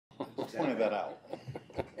pointed that out.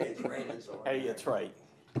 It's raining, so. Hey, it's right.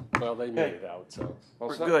 Well, they made it out, so. All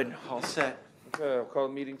We're set? good, all set. Okay, I'll call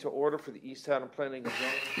the meeting to order for the East Hampton Planning and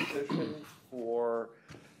Zoning Commission for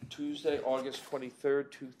Tuesday, August 23rd,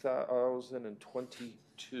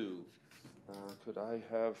 2022. Could I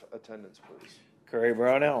have attendance, please? Curry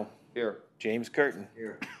Brownell, Here. James Curtin,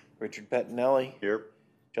 Here. Richard Pettinelli, Here.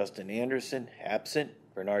 Justin Anderson, absent,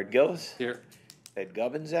 Bernard Gillis, Here. Ed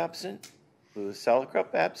Gubbins, absent, Louis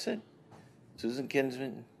Salicrup, absent, Susan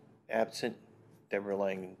Kinsman, absent, Deborah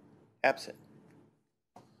Lang, absent.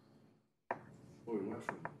 Well, we went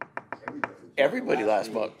from Everybody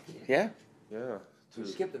last month, yeah. Yeah. We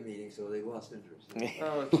skipped the meeting, so they lost interest.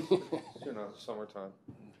 Oh, it's, summertime.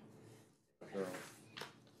 Yeah.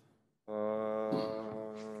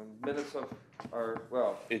 Minutes of our,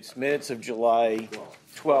 well, It's minutes of July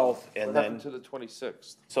 12th, and what then, happened to the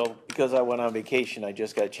 26th? so because I went on vacation, I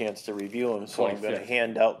just got a chance to review them, so I'm gonna 25th.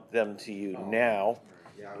 hand out them to you now.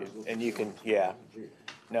 Yeah, I was looking And you for can, it. yeah,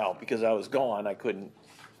 no, because I was gone, I couldn't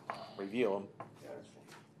review them, Yeah, that's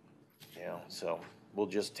fine. you know, so we'll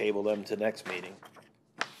just table them to next meeting.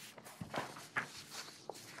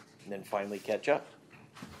 And then finally catch up.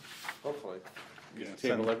 Hopefully. Yeah,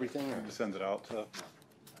 Table everything, or? Send it out to.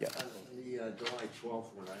 Yeah. The July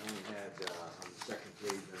 12th one, I only had on the second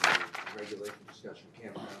page, the regulation discussion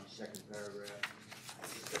campground, second paragraph.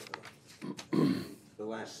 The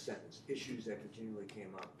last sentence, issues that continually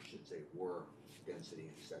came up, I should say were density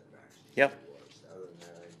and setbacks. Yep. Other than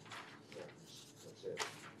that, that's it.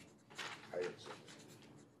 I didn't say.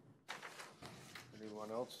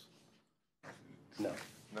 Anyone else? No.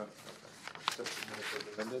 No. Accept the minutes as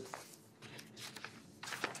amended.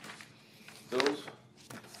 Bills?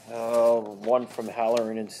 One from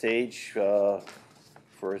Halloran and Sage, for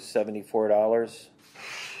 $74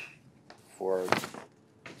 for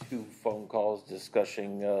 2 phone calls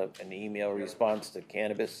discussing, an email response to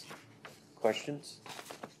cannabis questions.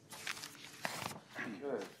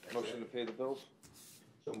 Good. Motion to pay the bills?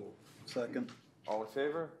 So moved. Second. All in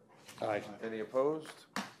favor? Aye. Any opposed?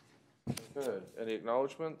 Good. Any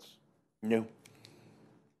acknowledgements? No.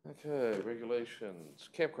 Okay, regulations,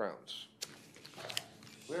 campgrounds.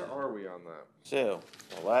 Where are we on that? So,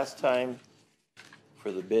 the last time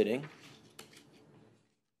for the bidding,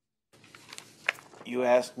 you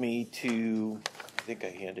asked me to, I think I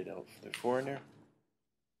handed out, there's 4 in there?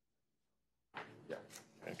 Yeah.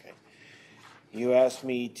 Okay. You asked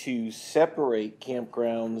me to separate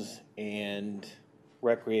campgrounds and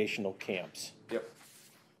recreational camps. Yep.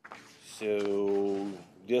 So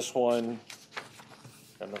this one,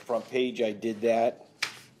 on the front page, I did that,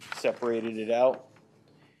 separated it out.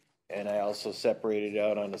 And I also separated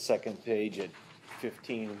out on the second page at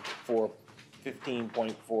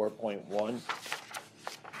 15.4.1.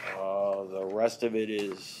 The rest of it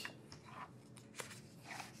is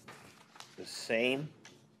the same.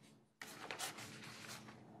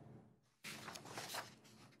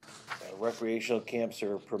 Recreational camps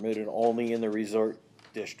are permitted only in the resort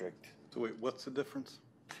district. So wait, what's the difference?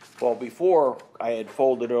 Well, before, I had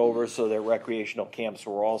folded it over so that recreational camps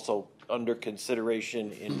were also under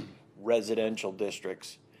consideration in residential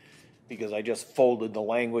districts, because I just folded the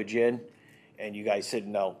language in, and you guys said,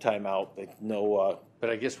 no, time out, no,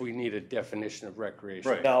 But I guess we need a definition of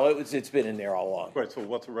recreation. Right. no, it's been in there all along. Right, so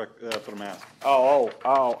what's that's what I'm asking. Oh.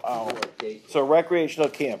 Like date. So recreational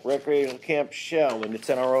camp shall, and it's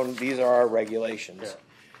in our own, these are our regulations.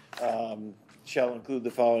 Shall include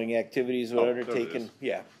the following activities when Oh, there it undertaken, is.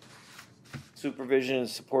 yeah. Supervision and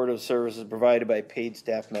supportive services provided by paid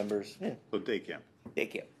staff members, So day camp, day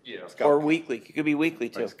camp. Yeah. Or weekly, it could be weekly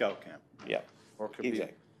too, right, scout camp. yeah. Or it could be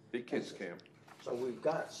Exactly. big kids camp. So we've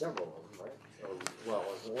got several of them, right? Or, well,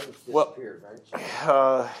 one has Well- disappeared, right?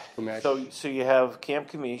 So, Kumesh. So you have Camp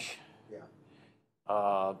Kamish, yeah.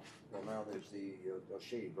 uh, Well, now there's the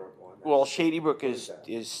Shady Brook one. well, That's- Shady Brook what is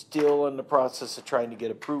that? still in the process of trying to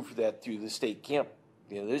get approved for that through the state camp.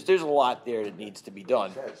 You know, there's a lot there that needs to be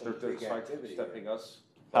done. That's some They're big activity there. sidestepping us.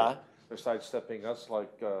 Huh? They're sidestepping us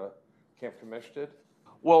like Camp Kamish did.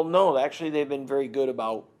 Well, no, actually, they've been very good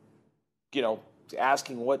about, you know,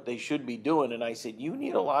 asking what they should be doing, and I said, you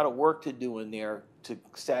need a lot of work to do in there to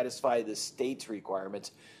satisfy the state's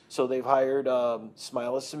requirements. So they've hired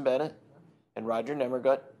Smilis and Bennett and Roger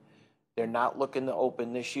Nemergut. They're not looking to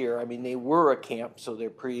open this year. I mean, they were a camp, so they're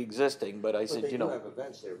pre-existing, but I But said, they you do know, have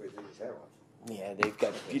events there, but they just have one. yeah, they've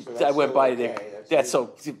got, So that's I went still by okay. there, That's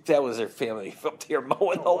that was their family up there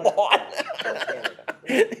mowing the Oh, lawn. whatever.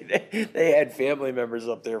 They had family members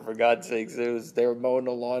up there, for God's sakes. They were mowing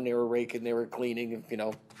the lawn, they were raking, they were cleaning, you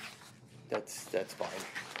know. That's fine.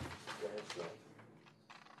 Yeah, that's right.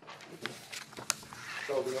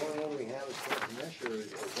 So the only one we have is Camp Measure,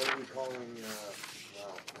 what are we calling,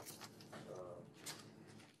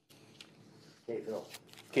 Cave Hill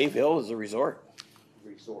Cave Hill is a resort.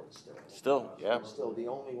 Resort still? Still, yeah. Still the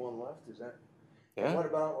only one left, is that? Yeah. And what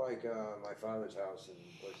about like, my father's house and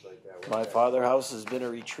places like that? What's My that? father house has been a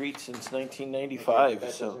retreat since Okay, 1995,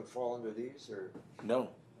 That so, doesn't fall under these, or? no,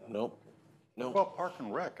 no, What no. about Park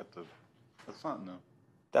and Rec at the, that's not new.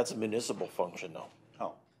 That's a municipal function though.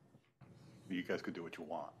 Oh. You guys could do what you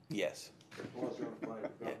want. Yes. Well, it's owned by the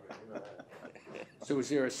government, you know that. So is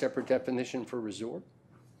there a separate definition for resort?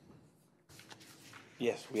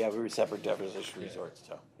 Yes, we have a separate definition resorts,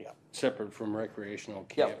 so, yeah. Separate from recreational Yep.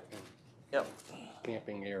 camp and Yep.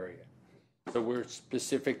 camping area? So we're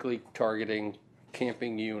specifically targeting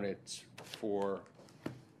camping units for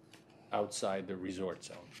outside the resort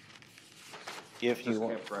zone. If you Just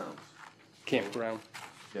want, campgrounds. Campground,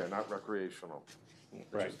 Yeah, not recreational.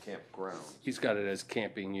 right. Just campgrounds. He's got it as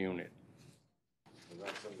camping unit, And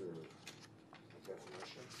that's under the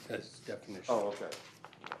definition. as definition. Oh, okay.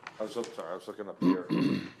 Sorry, I was looking up here.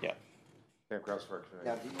 yeah. Campgrounds for recreation.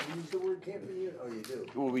 Now, do you use the word camping unit? Oh, you do?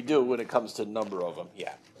 Well, we do when it comes to number of them,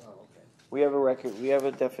 yeah. Oh, okay. We have a record, we have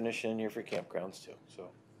a definition in here for campgrounds too,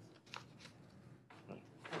 so.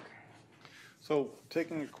 So,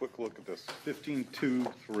 taking a quick look at this,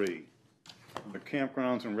 15.2.3, the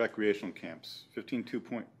campgrounds and recreational camps.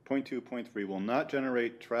 15.2.3 will not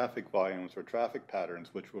generate traffic volumes or traffic patterns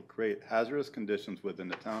which will create hazardous conditions within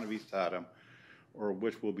the town of East Haddam or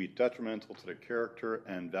which will be detrimental to the character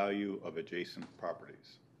and value of adjacent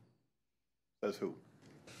properties. Says who?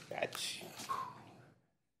 That's,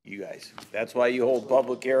 you guys, that's why you hold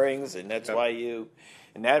public hearings and that's why you,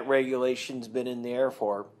 and that regulation's been in there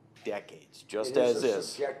for decades, just as It is a is.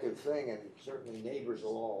 subjective thing, and certainly neighbors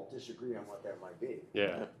will all disagree on what that might be.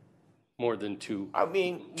 Yeah, more than two. I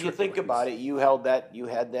mean, you think about it, you had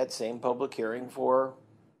that same public hearing for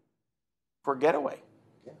Getaway.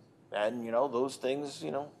 Yeah. And, you know, those things,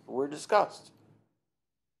 you know, were discussed.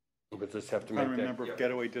 But just have to I make don't that, remember if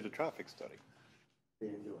Getaway did a traffic study. They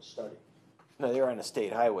didn't do a study. No, they're on a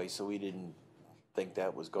state highway, so we didn't think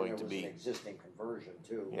that was going And to it was be, an existing conversion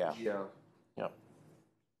too. yeah, Yeah. yeah.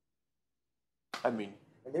 I mean,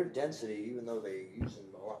 And their density, even though they use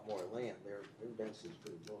a lot more land, their density's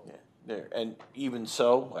pretty low. yeah, there, and even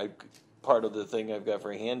so, part of the thing I've got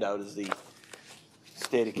for a handout is the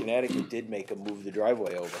state of Connecticut did make them move the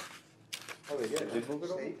driveway over. Oh, they did? They move it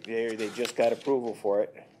over? They just got approval for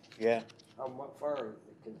it, yeah. How far it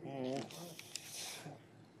can be?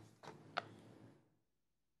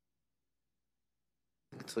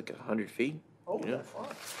 It's like 100 feet, Oh, Yeah. that far?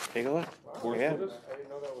 take a look, Wow. yeah, I didn't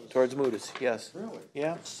know that was. towards Moody's, yes, Really?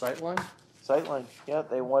 yeah. sightline? Sightline, yeah,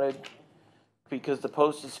 they wanted, because the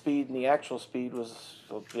posted speed and the actual speed's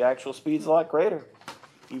a lot greater.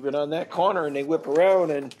 Even on that corner, and they whip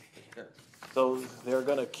around, and so they're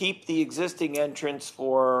gonna keep the existing entrance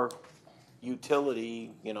for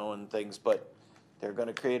utility, you know, and things, but they're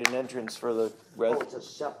gonna create an entrance for the Oh, it's a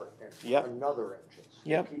separate entrance. Yep. Another entrance.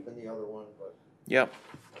 Yep. Keeping the other one, but. Yep,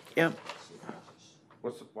 yep.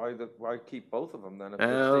 Why keep both of them then? If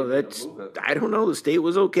Oh, the state's that's, gonna move it? I don't know, the state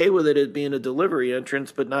was okay with it as being a delivery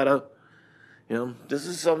entrance, but not a, you know, this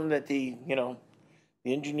is something that the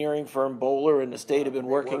the engineering firm Bowler and the state have been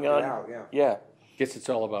They working worked on. it out, yeah. Yeah, Guess it's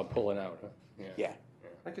all about pulling out, huh? yeah,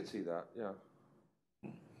 I could see that, yeah.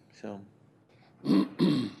 so,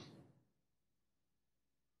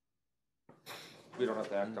 We don't have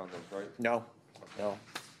to act on this, right? no.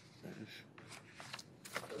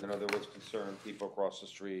 I know there was concern, people across the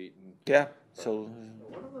street and. Yeah, so,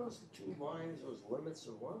 What are those two lines, those limits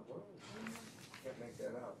of what? Can't make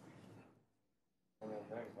that out.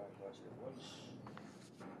 Magnifying glass, one's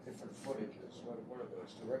different footages, what are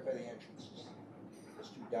those? They're right by the entrances. Those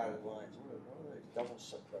two dotted lines, what are they? Double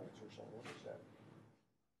subtracts or something, what is that?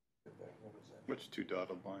 What is that? Which two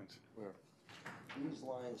dotted lines? These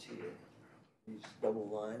lines here, these double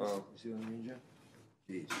lines, Oh. you see what I mean, Jim?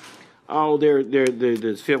 These. oh, one's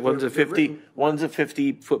a They're 50, written- one's a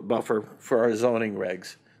 50-foot buffer for our zoning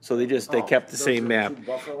regs. So they Oh, kept the those same are the map. two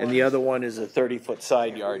buffer And the lines? other one is a 30-foot side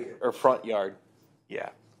Can't yard, read it. or front yard. Yeah,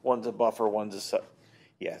 one's a buffer, one's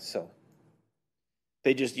yeah, so.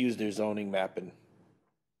 They just use their zoning map and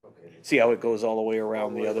Okay. see how it goes all the way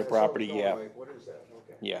around the Oh, other that's property, all yeah. right. What is that?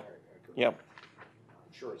 Okay. Yeah. All right, I could- Yep,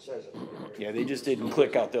 I'm sure it says it. yeah, they just didn't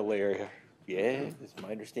click out the layer. Yeah, it's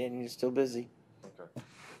my understanding you're still busy. Okay.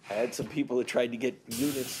 I had some people that tried to get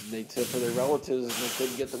units, and they said for their relatives, and they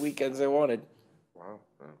couldn't get the weekends they wanted. Wow,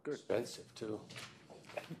 yeah, good. Expensive too.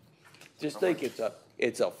 Just think it's a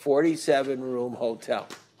 47-room hotel.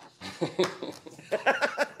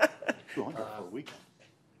 200 for a weekend.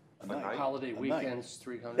 A night. Holiday A night. weekends,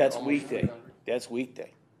 300. That's almost weekday. 300. That's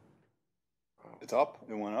weekday. It's up,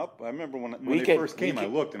 it went up. I remember when they Weekend- first came, I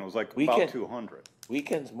weekend- looked and it was like about weekend- 200.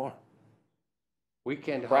 Weekends more.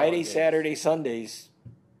 Weekend Friday, holidays, Saturday, Sundays,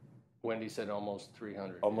 Wendy said almost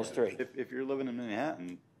 300. almost yeah. 3. If you're living in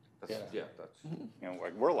Manhattan, That's, yeah, that's, you know,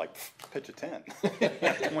 like, we're like, pitch a tent,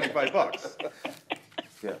 $25.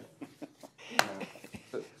 yeah.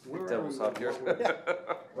 Where are Devil's we- up here.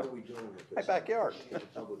 What are we doing with this? My backyard. The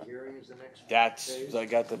public hearing is the next. That's, phase? I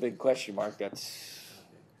got the big question mark. That's,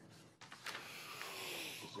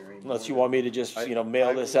 Is there any unless you more- want me to just,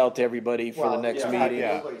 mail this out to everybody for the Well, next yeah, meeting.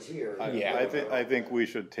 yeah. Nobody's here. Yeah. I think we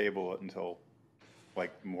should table it until,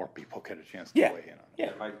 like, more people get a chance to Yeah. weigh in on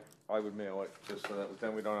it. Yeah. I would mail it, just so that,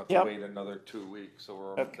 then we don't have Yep. to wait another 2 weeks, so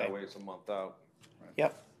we're, Okay. that way it's a month out.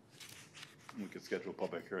 Yep. We could schedule a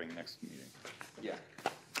public hearing next meeting. Yeah.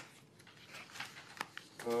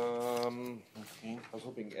 I was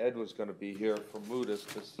hoping Ed was gonna be here for Mudas,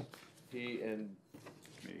 cause he and,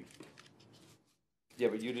 Me. yeah,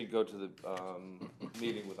 but you didn't go to the,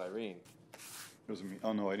 meeting with Irene. It was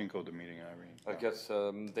oh, no, I didn't go to the meeting, Irene. I guess,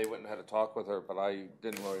 they went and had a talk with her, but I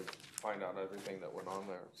didn't really find out everything that went on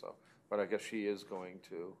there, so, but I guess she is going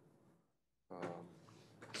to,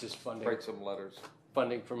 Is this funding, write some letters.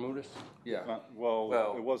 funding for Mudas? Yeah, Well,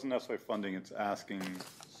 Well- it wasn't necessarily funding, it's asking,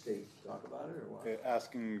 State, talk about it or what?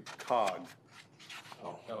 asking COG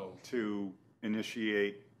Oh, to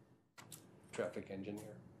initiate, traffic engineer.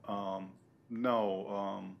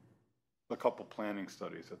 a couple planning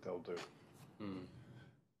studies that they'll do. Hmm.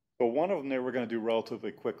 But one of them they were gonna do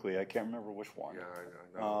relatively quickly, I can't remember which one. yeah,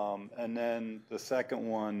 I know. And then the second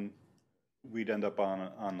one, we'd end up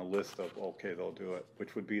on the list of, okay, they'll do it,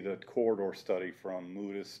 which would be the corridor study from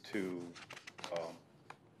Moodus to,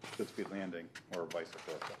 Goodspeed Landing, or vice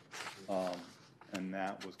versa. And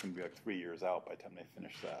that was gonna be like 3 years out by the time they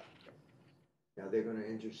finish that. Now, they're gonna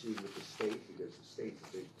intercede with the state, because the state's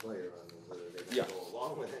a big player on whether they're Yeah. gonna go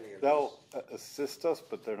along with any of They'll this. assist us,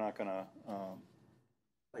 but they're not gonna,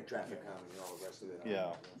 Like traffic calming and all the rest of it. on Yeah.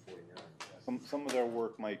 149. some of their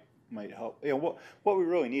work might help. You know, what we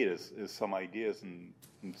really need is some ideas and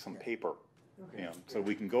some paper, you know, so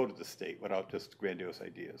we can go to the state without just grandiose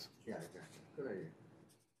ideas. Yeah, exactly. Good idea.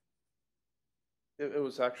 It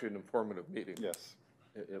was actually an informative meeting. Yes.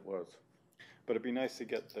 It was. But it'd be nice to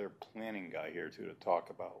get their planning guy here too to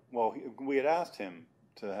talk about. Well, we had asked him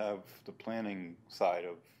to have the planning side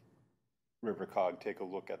of River Cog take a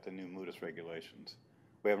look at the new Moodus regulations.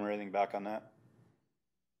 We haven't heard anything back on that?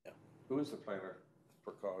 Who is the planner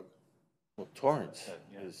for COG? Well, Torrance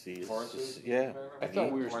Yeah. is the, Torrance is the yeah. planner? I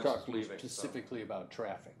thought we were Torrance is talking leaving, so- specifically about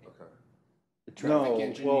traffic. Okay. The traffic No,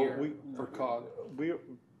 engineer for COG.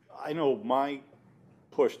 I know my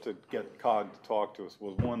push to get COG to talk to us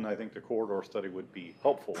was one, I think the corridor study would be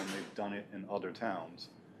helpful, and they've done it in other towns.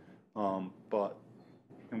 And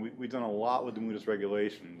we've done a lot with the Moodus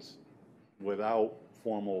regulations without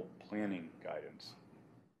formal planning guidance.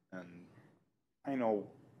 And I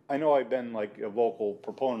know I've been like a vocal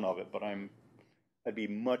proponent of it, but I'd be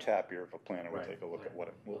much happier if a planner would Right, take a look at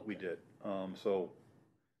right. what we did. So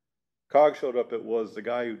COG showed up, it was the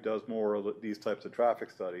guy who does more of these types of traffic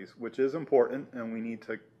studies, which is important, and we need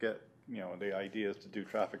to get, the ideas to do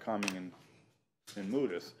traffic calming in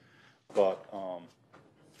Moodus. But,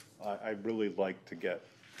 I'd really like to get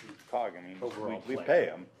COG, I mean, Overall we plan. pay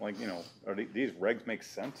them, like, are these regs make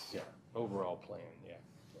sense? Yeah, overall plan, yeah.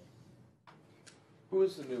 Who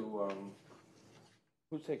is the new,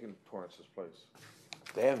 who's taking Torrance's place?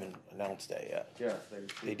 They haven't announced that yet. Yeah.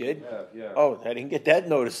 They did? Yeah. Oh, I didn't get that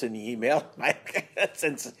notice in the email.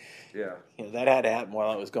 Since, Yeah. that had to happen while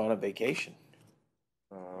I was going on vacation.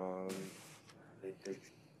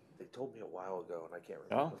 They told me a while ago, and I can't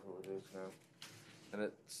Oh. remember who it is now. And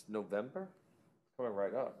it's November? Coming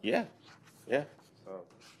right up, Yeah, yeah. so.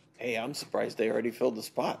 Hey, I'm surprised they already filled the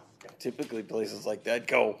spot. Typically places like that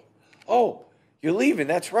go, oh, you're leaving,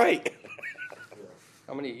 that's right.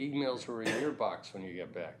 How many emails were in your box when you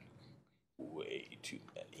got back? Way too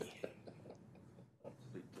many.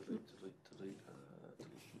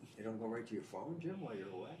 You don't go right to your phone, Jim, while you're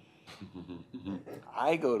away?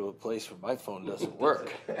 I go to a place where my phone doesn't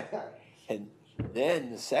work. And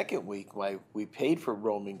then the second week, we paid for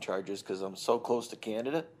roaming charges because I'm so close to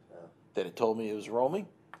Canada that it told me it was roaming.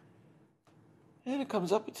 And it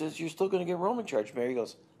comes up, it says, you're still going to get roaming charge. Mary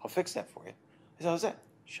goes, I'll fix that for you. I said, how's that?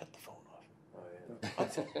 Shut the phone off. Oh,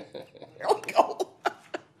 yeah. Here we go.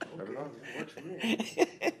 Never know, it works for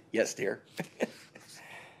me. Yes, dear.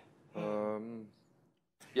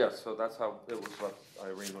 Yeah, so that's how it was left.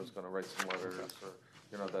 Irene was gonna write some letters,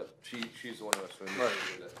 or, that she's the one who has to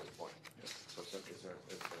initiate it at this point. So it's in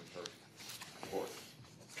her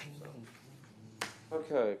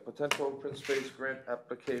Okay, potential open space grant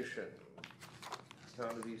application.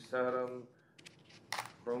 Town of East Haddam,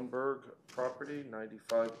 Kronberg property,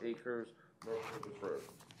 95 acres, North Rivers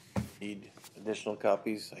Road. Need additional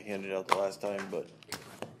copies? I handed out the last time, but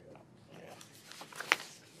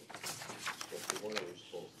One of those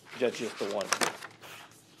both. that's just the one.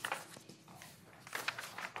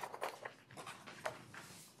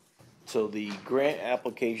 So the grant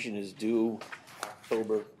application is due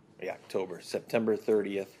September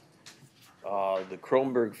 30th. The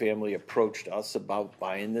Kronberg family approached us about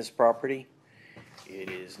buying this property. It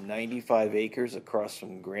is 95 acres across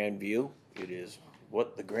from Grandview. It is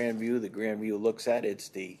what the Grandview looks at. It's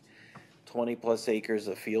the 20-plus acres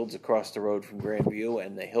of fields across the road from Grandview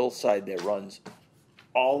and the hillside that runs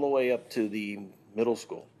all the way up to the middle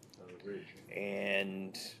school.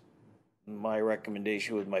 And my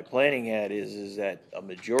recommendation with my planning hat is that a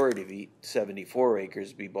majority of 74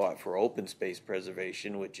 acres be bought for open space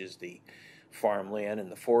preservation, which is the farmland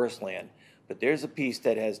and the forest land. But there's a piece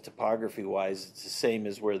that has topography-wise, it's the same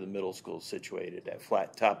as where the middle school is situated, that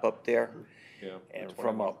flat top up there. Yeah. And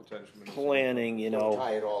from a potential planning, you know.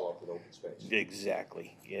 Tie it all up with open space.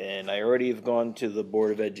 Exactly. And I already have gone to the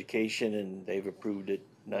Board of Education and they've approved it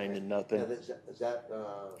 9-0. Now, does that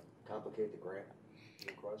complicate the grant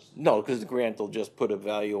request? No, because the grant will just put a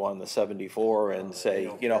value on the 74 and They say,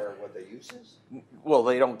 don't you know, care what the use is? well,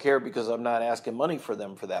 they don't care because I'm not asking money for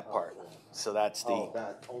them for that part. So that's the, Oh,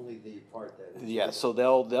 that, only the part that is. yeah, so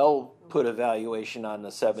they'll put a valuation on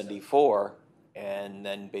the 74 and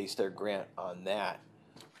then base their grant on that.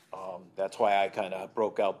 That's why I kind of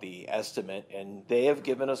broke out the estimate, and they have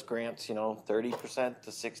given us grants, you know, 30%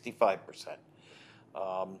 to 65%.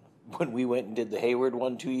 When we went and did the Hayward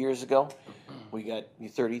one 2 years ago, we got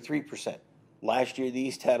 33%. Last year, the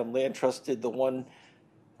East Haddam Land Trust did the one,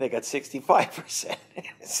 they got 65%.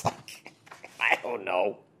 It's like, I don't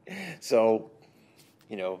know. So,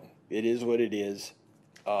 you know, it is what it is.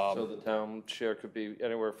 So the town share could be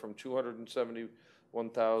anywhere from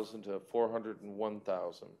 271,000 to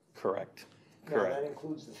 401,000. Correct. Now, Correct. that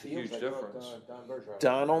includes the fields. Huge I thought, difference. Don Bergeron.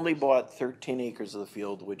 Don only bought 13 acres of the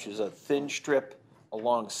field, which is a thin strip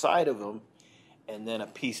alongside of them, and then a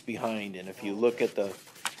piece behind. And if you look at the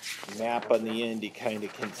map on the end, you kind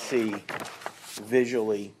of can see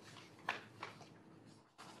visually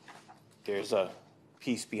there's a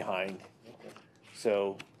piece behind.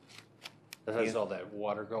 So, It has all that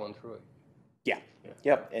water going through it. yeah,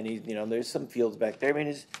 yep. And he, you know, there's some fields back there. I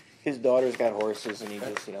mean, his daughter's got horses, and he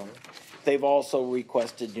just, you know, they've also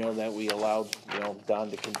requested, you know, that we allowed, you know,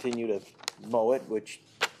 Don to continue to mow it, which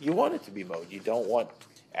you want it to be mowed. You don't want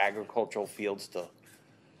agricultural fields to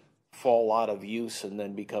fall out of use and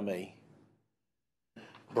then become a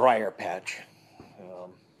briar patch.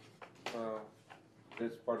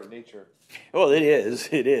 It's part of nature. Well, it is,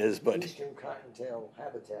 but Eastern Cottontail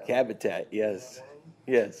Habitat. habitat, yes,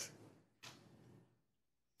 yes.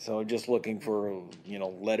 So just looking for, you know,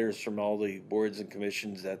 letters from all the boards and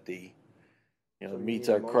commissions that the, you know, So you meets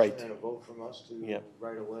need a our motion criteria. and a vote from us to Yep.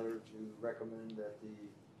 write a letter to recommend that the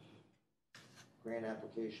grant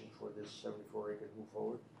application for this 74 acres move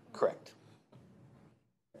forward? Correct.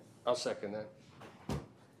 I'll second that. Is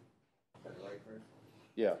that right, Fred?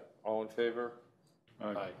 Yeah. All in favor?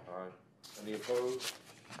 Aye. Aye. Any opposed?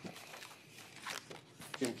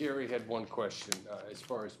 Jim, Gary had one question, as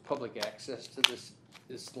far as public access to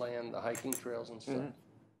this land, the hiking trails and stuff.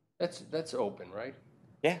 That's open, right?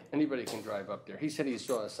 Yeah. Anybody can drive up there. He said he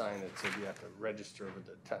saw a sign that said you have to register with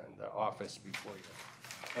the office before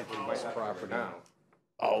you enter this property. Now,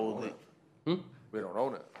 Oh, we don't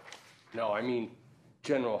own it. No, I mean,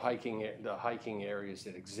 general hiking, the hiking areas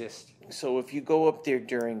that exist. so if you go up there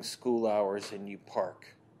during school hours and you park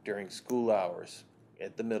during school hours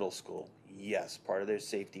at the middle school, yes, part of their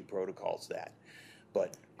safety protocol's that.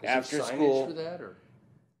 But Is after there signage school, for that, or?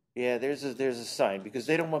 yeah, there's a sign because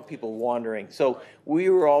they don't want people wandering. So we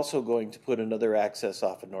were also going to put another access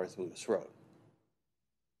off of North Lewis Road.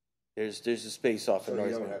 There's a space off So of you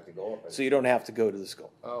North don't Lewis. have to go up. So you don't have to go to the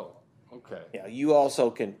school. Oh, okay. Yeah, you also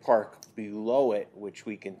can park below it, which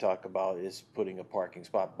we can talk about is putting a parking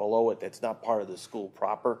spot below it that's not part of the school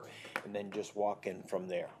proper, and then just walk in from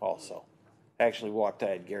there also. Actually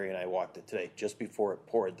Gary and I walked it today, just before it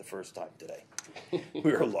poured the first time today.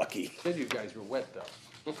 We were lucky. Said you guys were wet,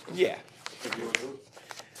 though. Yeah.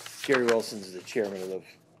 Gary Wilson's the chairman of the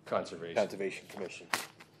Conservation. Conservation Commission.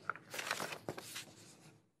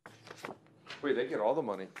 Wait, they get all the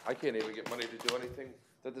money. I can't even get money to do anything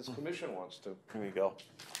that this commission wants to. Here we go.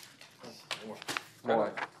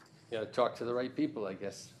 Kinda- Yeah, talk to the right people, I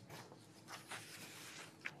guess.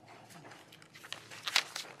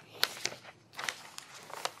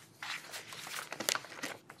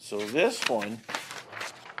 So this one,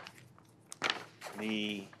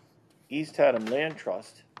 the East Haddam Land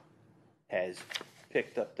Trust has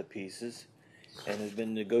picked up the pieces and has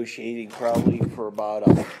been negotiating probably for about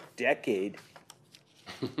a decade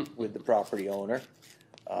with the property owner.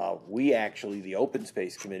 We actually, the Open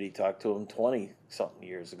Space Committee, talked to him 20-something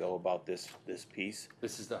years ago about this piece.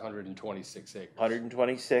 This is the 126 acres.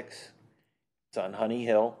 126. It's on Honey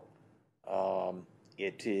Hill.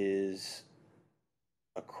 It is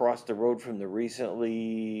across the road from the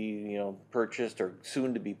recently, purchased or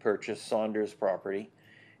soon to be purchased Saunders property.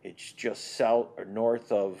 It's just south or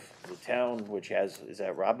north of the town, which is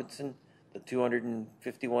that Robinson, the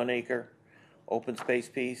 251 acre open space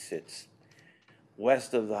piece. It's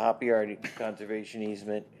west of the Hop Yard Conservation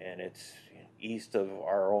Easement, and it's east of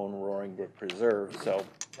our own Roaring Brook Preserve. So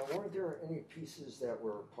Now, weren't there any pieces that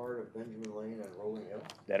were part of Benjamin Lane and Rolling Hill?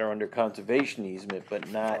 that are under conservation easement, but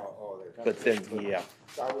not. They're But then, conservation, yeah,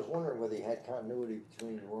 So I was wondering whether you had continuity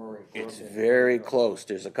between Roaring Brook it's and- very close.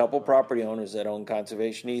 There's a couple property owners that own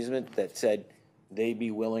conservation easement that said they'd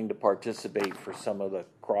be willing to participate for some of the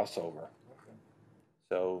crossover.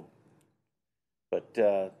 So, but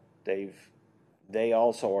they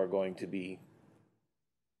also are going to be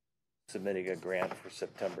submitting a grant for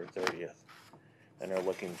September 30th, and they're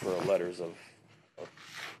looking for letters of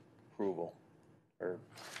approval. Or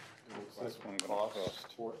What's this one gonna cost?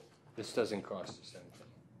 This doesn't cost us anything.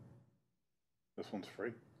 This one's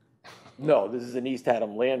free? no, this is an East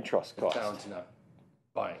Haddam Land Trust The cost. town's not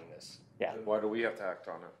buying this. Yeah. Why do we have to act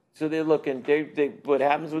on it? So they're looking. What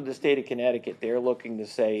happens with the state of Connecticut? They're looking to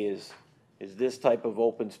say is this type of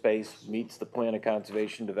open space meets the plan of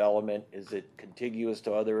conservation development? Is it contiguous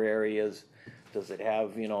to other areas? Does it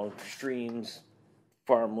have, streams,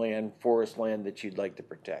 farmland, forest land that you'd like to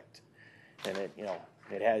protect? And it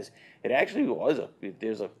actually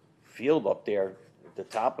there's a field up there at the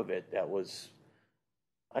top of it that was,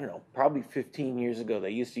 I don't know, probably 15 years ago. They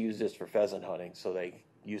used to use this for pheasant hunting, so they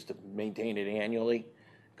used to maintain it annually,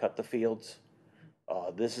 cut the fields.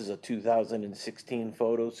 This is a 2016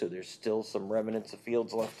 photo, so there's still some remnants of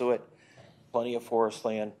fields left to it. Plenty of forest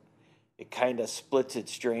land. It kind of splits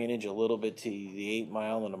its drainage a little bit to the 8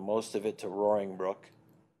 Mile and most of it to Roaring Brook,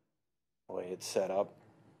 the way it's set up.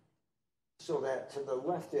 So that, to the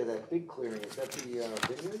left there, that big clearing, is that the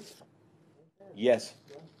vineyards? Yes.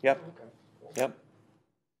 Yep. Okay. Yep.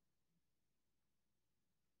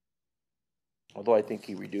 Although I think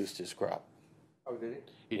he reduced his crop. Oh, did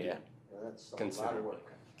he? He Yeah. did. Yeah, that's a lot of Considerably.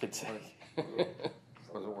 work. Could say.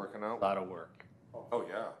 Was it working out? A lot of work. Oh,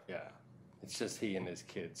 yeah. Yeah. It's just he and his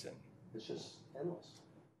kids, and It's just endless.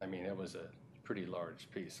 I mean, it was a pretty large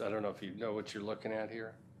piece. I don't know if you know what you're looking at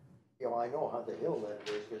here. I know how the hill that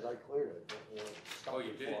is, because I cleared it. Oh,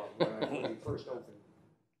 you did? When he first opened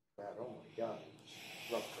that, oh my God,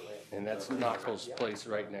 it's rough terrain. And that's Knuckles' place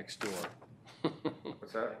right next door.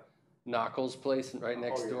 What's that? Knuckles' place right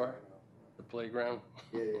next Oh, yeah, door, the playground.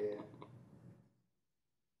 Yeah.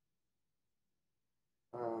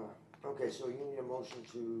 Okay, so you need a motion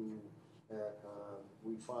to, that,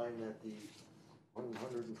 we find that the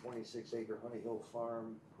 126 acre Honey Hill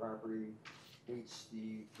Farm property meets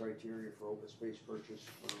the criteria for open space purchase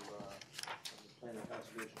for, the plan of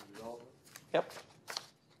conservation and development. Yep.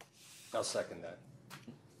 I'll second that.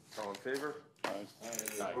 All in favor? Aye.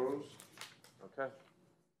 Opposed? Okay.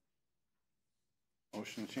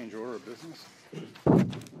 Motion to change order of business?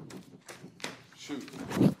 Shoot.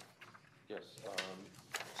 Yes,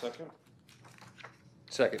 second?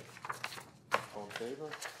 Second. All in favor?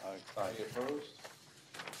 Aye. Any opposed?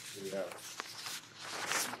 We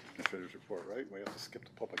have. Administrator's report, right? We have to skip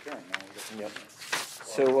the public hearing now. We got- Yep.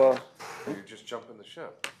 So, You're just jumping the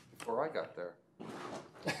ship before I got there.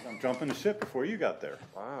 I'm jumping the ship before you got there.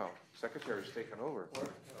 Wow, secretary's taking over.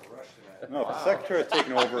 No, if the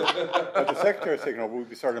secretary had taken over, we'd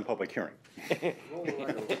be starting a public hearing.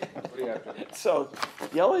 What do you have to? so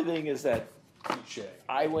the only thing is that Touche.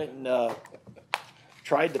 I went and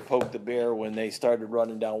tried to poke the bear when they started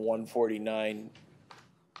running down 149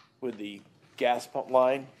 with the gas pump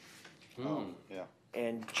line. Yeah.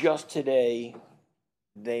 And just today,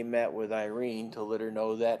 they met with Irene to let her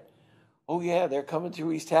know that, oh yeah, they're coming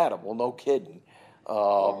through East Haddam. Well, no kidding.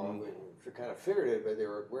 We kind of figured it, but they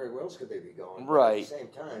were, where else could they be going? Right. At the same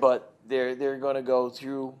time. But they're going to go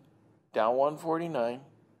through down 149,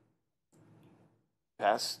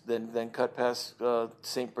 then cut past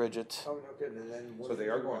St. Bridget's. Oh, no kidding, and then. So they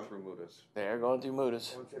are going through Mudas. They are going through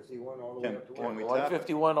Mudas. 151 all the way up to Can one. we tap it?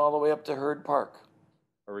 151 all the way up to Herd Park.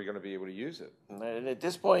 Are we gonna be able to use it? And at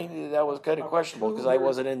this point, that was kind of questionable, because I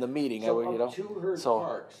wasn't in the meeting, I would, you know. So up to Herd so-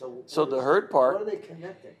 Park, so the Herd Park- What are they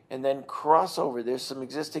connecting? And then crossover, there's some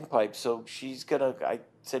existing pipes, so she's gonna, I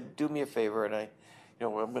said, do me a favor, and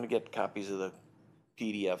I'm gonna get copies of the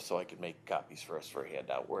PDF so I can make copies for us for a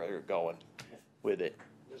handout where they're going with it.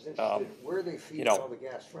 I was interested, where are they feeding know, all the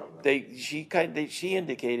gas from? though? She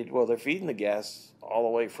indicated, well, they're feeding the gas all the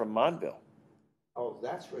way from Monville. Oh,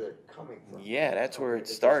 that's where they're coming from. Yeah, that's where it Okay,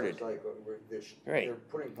 because started. it's like, Right. they're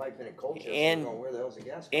putting pipe in Colchester, And- going, where the hell's the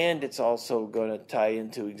gas? coming And it's also gonna tie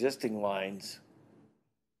into existing lines.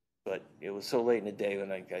 But it was so late in the day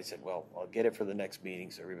when I said, well, I'll get it for the next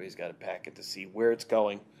meeting, so everybody's got a packet to see where it's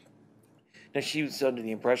going. Now, she was under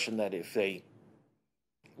the impression that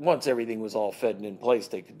once everything was all fed and in place,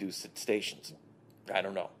 they could do stations. I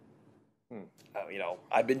don't know.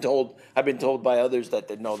 I've been told by others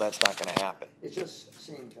that no, that's not gonna happen. It just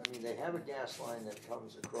seems, I mean, they have a gas line that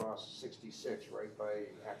comes across 66 right by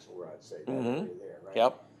Axelrod, say, that area there, right?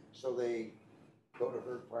 Yep. So they go to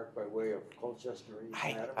Herd Park by way of Colchester or East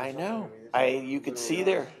Haddam or I something? know. mean, it's like You could little see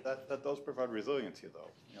routes. there. That does provide resiliency, though.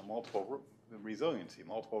 Multiple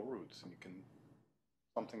routes, and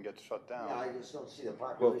something gets shut down. Yeah, I just don't see the Well,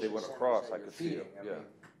 population. if they went centers across, that I you're could see it, feeding. I yeah.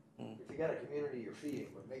 mean, if you got a community you're feeding,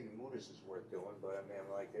 but maybe Munis is worth doing, but I mean,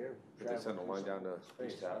 like they're. Did they send a line down to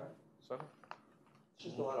Space, East Haddam? Center? It's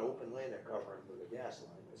just a lot of open land they're covering with a gas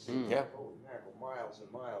line. It seems Yeah. like, holy mackerel, miles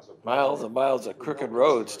and miles of. Miles and miles of with crooked no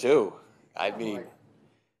roads customers. too. I I'm mean, like,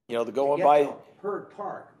 the to going get by, to Herd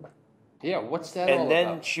Park, Yeah, what's that all and then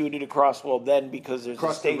about? shoot it across. Well, then because there's a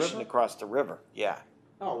Across the station river? across the river. Yeah.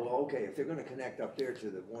 oh, well, okay, if they're gonna connect up there to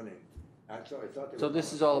the one in, I thought they were. So this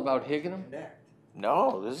going is all to about Higginham? Connect.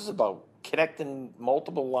 No, this is about connecting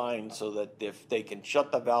multiple lines so that if they can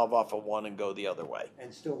shut the valve off of one and go the other way.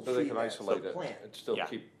 And still So they feed can that, isolate it plant. and still Yeah.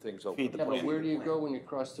 keep things open. Feed the Yeah, but plant. where do you go when you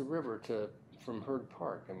cross the river from Herd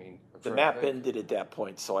Park? I mean, That's The right. map ended at that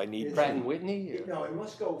point, so I need. Pratt and Whitney? You know, it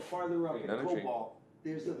must go farther up in Energy. Cobalt.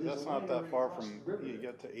 There's a That's line not that right far across from, the river you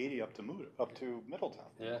there. get to 80 up to Middletown.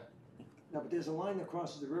 Yeah. No, but there's a line that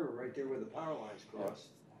crosses the river right there where the power lines cross.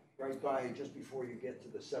 Right by, just before you get to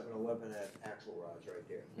the 7-Eleven at Axelrod's right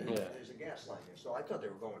there. Yeah. There's a gas line there, so I thought they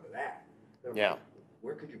were going to that. They were Yeah. like,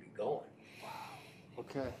 where could you be going?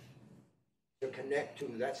 Okay. To connect to,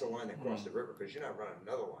 that's the line that crosses the river, because you're not running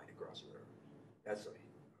another line across the river. That's an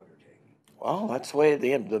undertaking. Well, that's the way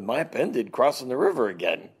the map ended, crossing the river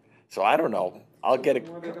again. So I don't know. I'll get a.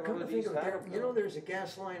 Come to think of it, there's a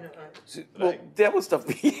gas line, Well, that was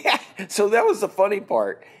the yeah. So that was the funny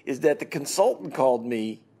part is that the consultant called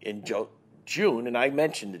me in June, and I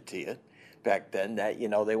mentioned it to you back then that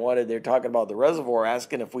they're talking about the reservoir,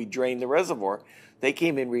 asking if we drain the reservoir. They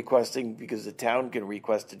came in requesting because the town can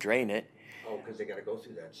request to drain it. oh, because they gotta go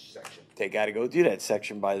through that section. They got to go do that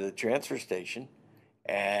section by the transfer station,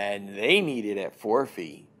 and they need it at 4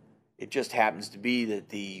 feet. It just happens to be that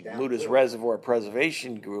the Down Ludus through. Reservoir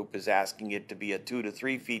Preservation Group is asking it to be at 2 to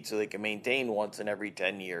 3 feet so they can maintain once in every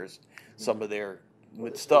 10 years some of their Well,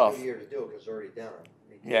 this is a stuff. good year to do it, 'cause it's already down.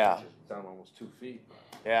 Yeah. Down almost 2 feet.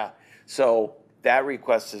 Yeah. So that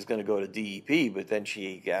request is going to go to DEP, but then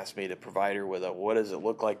she asked me to provide her with what does it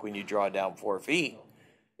look like when you draw down 4 feet?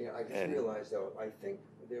 Yeah, I just And- realized though, I think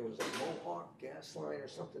there was a Mohawk gas line or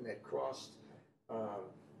something that crossed,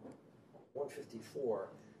 154,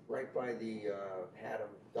 right by the, Haddam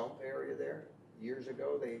dump area there, years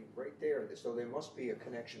ago, right there, so there must be a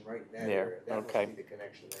connection right in that There, area. That okay. must be the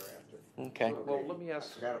connection thereafter. Okay. Well, let me I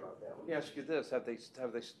ask, forgot about that let one. me ask you this, have they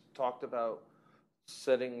talked about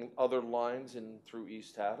setting other lines in through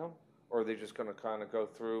East Haddam? Or are they just gonna kinda go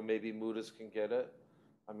through, maybe Mudas can get it?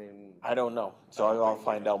 I mean, I don't know. So I'll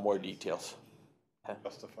find out more details.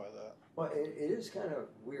 Justify that. Well, it is kind of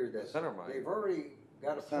weird that Center line. they've already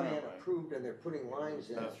got a Center plan line. approved and they're putting lines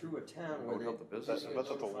in Yeah. through a town That where would they. help the business. they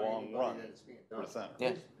That's at the notify long anybody run that it's being for done. the center. Yeah.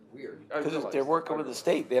 It's weird. I Because realize they're that. working with the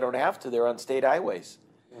state. They don't have to. They're on state highways.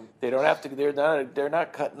 They don't have to. They're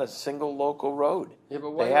not cutting a single local road. Yeah,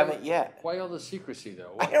 but why They haven't yet. Why all the secrecy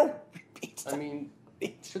though? I don't. I mean,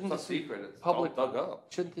 It's shouldn't not this be secret, it's public? all dug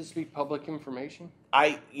up. Shouldn't this be public information?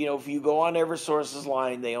 If you go on EverSource's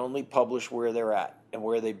line, they only publish where they're at and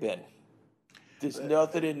where they've been. There's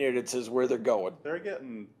nothing in there that says where they're going.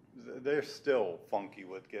 They're still funky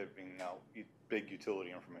with giving out big utility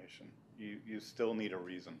information. You still need a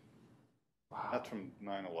reason. Wow. That's from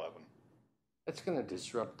 9/11. That's going to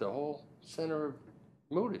disrupt the whole center of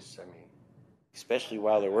Mutis. I mean, Especially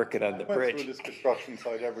while they're working on the I went through bridge. this construction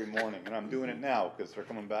site every morning, and I'm doing it now because they're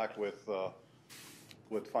coming back with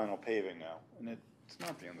final paving now. And it's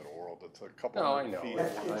not the end of the world. It's a couple No, I hundred know. feet.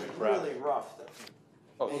 It's of it's grass. really rough.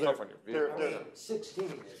 Oh, Well, stuff on your they're- vehicle. they're- 16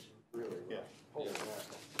 is really Yeah. rough. Holy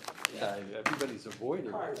mackerel. Yeah, everybody's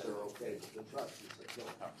avoiding Cars it. are okay, but the trucks is a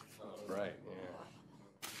killer. Right,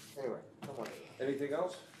 yeah. Anyway, come on. Anything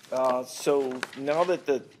else? So now that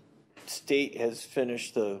the state has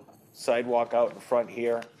finished the sidewalk out in front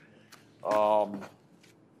here,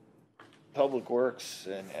 Public Works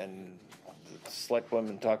and the select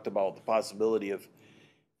women talked about the possibility of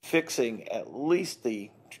fixing at least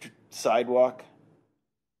the sidewalk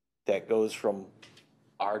that goes from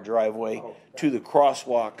our driveway to the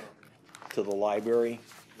crosswalk to the library.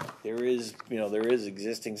 There is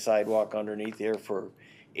existing sidewalk underneath there for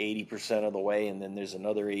 80% of the way, and then there's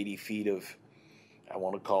another 80 feet of, I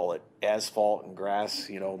want to call it asphalt and grass,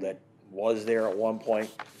 that was there at one point.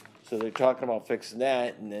 So they're talking about fixing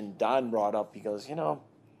that, and then Don brought up, he goes, nothing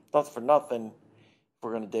for nothing, if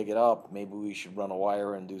we're gonna dig it up, maybe we should run a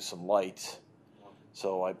wire and do some lights.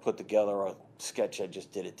 So I put together a sketch, I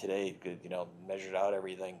just did it today, measured out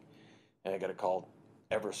everything, and I gotta call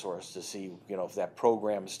Eversource to see, if that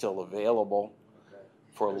program is still available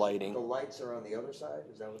for lighting. The lights are on the other side,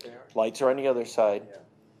 is that what they are? Lights are on the other side. Yeah.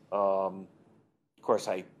 Of course,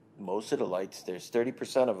 most of the lights, there's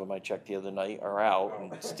 30% of them I checked the other night are out,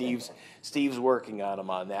 and Steve's working on them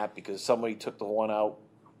on that because somebody took the one out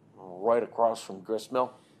right across from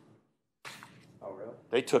Gristmill. Oh, really?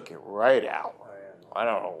 They took it right out. Oh, yeah. I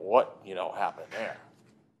don't know what happened there,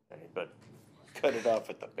 but cut it off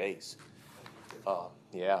at the base.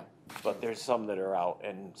 Yeah, but there's some that are out,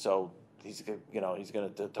 and so he's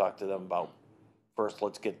going to talk to them about first.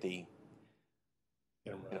 Let's get the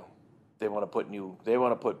they want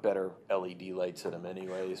to put better LED lights in them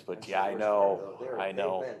anyways. But yeah, I know. They've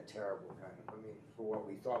been terrible, I mean, for what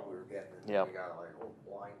we thought we were getting, and then Yep. we got like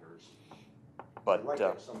blinders. But I'd like to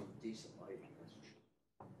have some decent lighting, that's for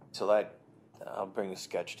sure. so that I'll bring a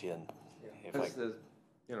sketch to you. And if I, Has the,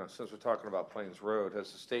 since we're talking about Plains Road,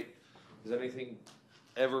 has anything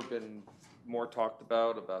ever been more talked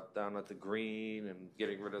about down at the green and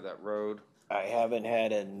getting rid of that road? I haven't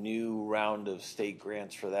had a new round of state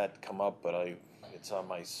grants for that come up, but it's on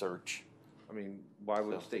my search. I mean, why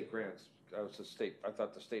would So- state grants? I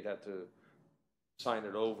thought the state had to sign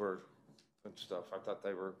it over and stuff. I thought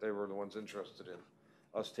they were the ones interested in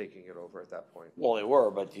us taking it over at that point. Well, they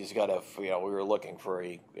were, but you just gotta, we were looking for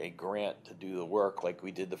a grant to do the work like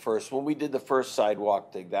we did when we did the first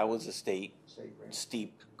sidewalk thing, that was a state State grant.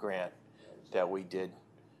 steep grant that we did.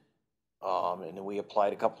 And then we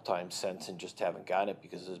applied a couple times since and just haven't gotten it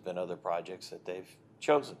because there's been other projects that they've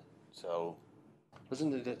chosen. So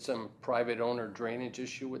Wasn't it some private owner drainage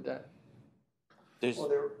issue with that? there's,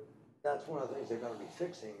 Well, that's one of the things they're gonna be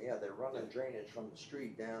fixing, yeah, they're running drainage from the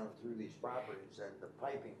street down through these properties, and the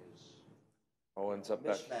piping is Oh, ends up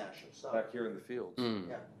back mishmash of stuff. here in the fields. Mm.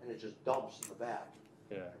 Yeah, and it just dumps in the back,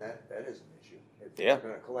 Yeah. and that is an issue. If Yeah.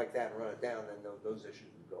 they're gonna collect that and run it down, then those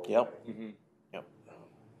issues would go Yep. away. Mm-hmm. Yep.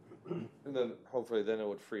 And then hopefully then it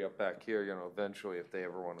would free up back here, eventually if they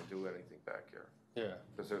ever want to do anything back here. Yeah,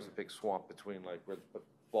 Because there's a big swamp between like where the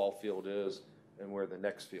ball field is and where the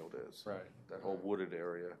next field is. right. That whole wooded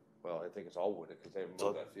area. Well, I think it's all wooded because they haven't So-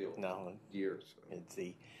 mowed that field no, in years.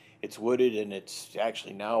 it's wooded and it's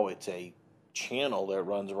actually now it's a channel that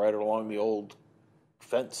runs right along the old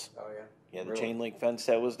fence. Oh, yeah? Yeah, the Really? chain link fence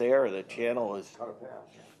that was there, the channel is, Cut a path.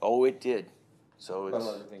 oh, it did. So Well, it's,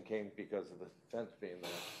 everything came because of the fence being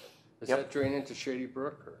there. Does Yep. that drain into Shady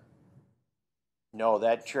Brook or? no,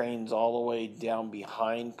 that drains all the way down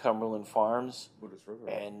behind Cumberland Farms. Buddhist River.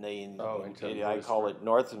 And Oh, into the I Moose call River. it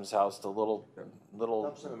Northam's house, the little,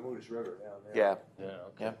 Dumps in the Moose River down there. yeah, Yeah,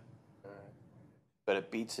 okay. Yeah. but it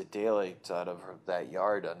beats the daylights out of that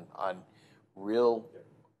yard on real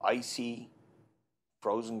icy,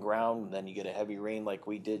 frozen ground. And then you get a heavy rain like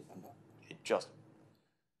we did, it just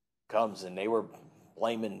comes. And they were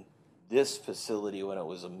blaming this facility when it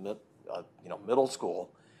was a middle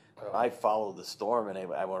school. Oh. I followed the storm and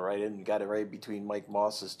I went right in and got it right between Mike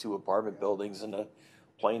Moss's two apartment buildings and the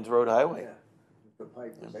Plains Road Highway. Yeah, the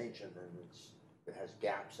pipe is ancient, and it has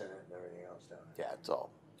gaps in it and everything else down there. Yeah, it's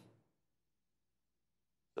all.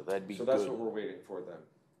 So that'd be So that's good. what we're waiting for then.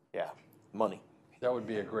 Yeah, money. That would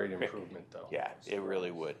be a great improvement though. Yeah, it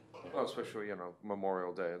really would. Well, especially,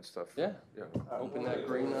 Memorial Day and stuff. Yeah. Yeah. Open that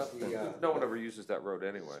green up and- No one ever uses that road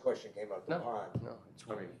anyway. This question came out the No, pond. no, it's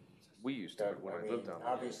I mean, we used to when I lived down there.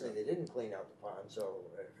 Obviously, they didn't clean out the pond, so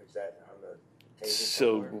is that on the table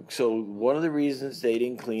somewhere? So one of the reasons they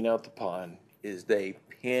didn't clean out the pond is they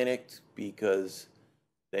panicked because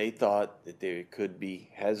they thought that there could be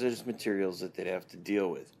hazardous materials that they'd have to deal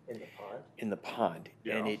with In the pond? in the pond.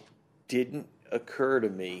 And Yeah. it didn't occur to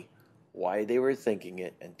me why they were thinking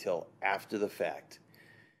it until after the fact.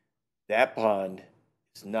 That pond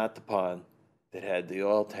is not the pond that had the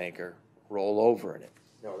oil tanker roll over in it.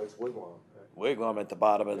 No, that's Wigwam. Wigwam at the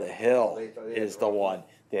bottom of the hill They had is the the wrong one.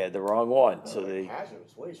 They had the wrong one, so they.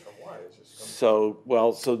 Hazardous waste from what? It's just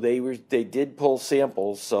coming. So they did pull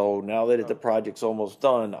samples, so now that the project's almost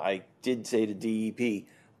done, I did say to DEP,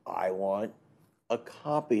 I want a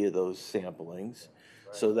copy of those samplings,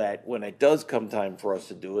 so that when it does come time for us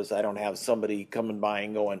to do this, I don't have somebody coming by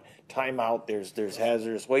and going, time out, there's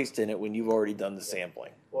hazardous waste in it when you've already done the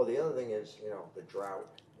sampling. Well, the other thing is, the drought.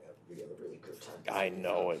 We have a really good time. I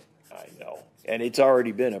know it, I know. And it's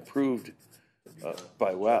already been approved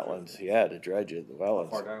by wetlands, yeah, to dredge it, the Far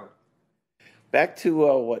wetlands. down. Back to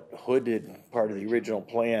what Hood did, part of the original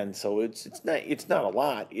plan, so it's not a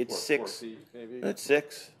lot, it's 4 six, feet, maybe? it's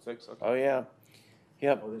 6. 6, okay. Oh, yeah,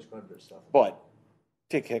 yep, Oh, there's quite a bit of stuff. but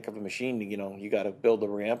take a heck of a machine, you gotta build a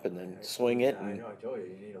ramp and then swing it, I and, know, I told you,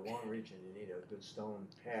 you need a long reach and you need a good stone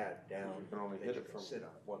pad down. You can only that hit you it can from sit on.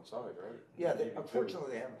 one side, right? Yeah, Maybe two.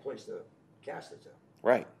 unfortunately, they haven't a place to cast it to.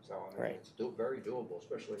 right, So, I mean, Right. it's very doable,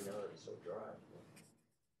 especially now that it's so dry.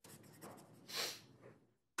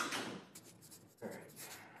 All right.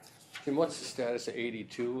 And what's the status of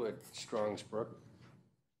 82 at Strong's Brook?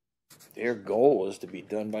 their goal was to be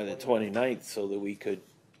done by the 29th so that we could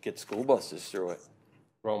get school buses through it.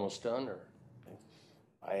 We're almost done, or?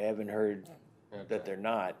 I haven't heard Okay. that they're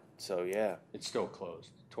not, so yeah, It's still closed.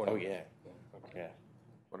 oh, 20. yeah, Okay. yeah.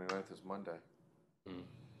 29th is Monday. This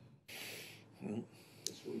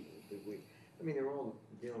week, was a big week. I mean, they're all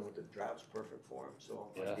dealing with the drought's perfect for them, so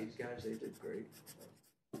Yeah. these guys, they did great.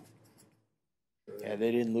 So Yeah,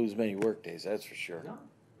 they didn't lose many work days, that's for sure. No,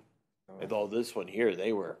 Although this one here,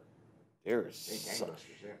 there was they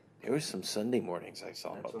gangbusters there. there was some Sunday mornings I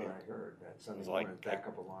saw them That's up what here. I heard, that Sunday was like- morning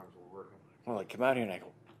backup alarms were working. Well, I come out here and I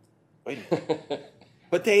go, wait a minute,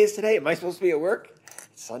 what day is today? Am I supposed to be at work?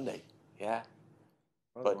 It's Sunday. Yeah,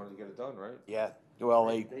 Well, But- they wanted to get it done, right? yeah. Well,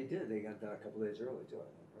 They did, they got done a couple days early too, I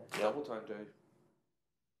think, right? Yep. Double time day.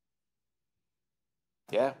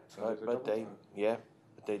 yeah, Sounds like a but they, double time. yeah,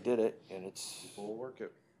 but they did it, and it's People will work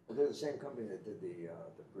it. Well, they're the same company that did the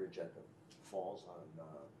bridge at the falls on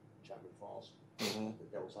Chapman Falls, Mhm. the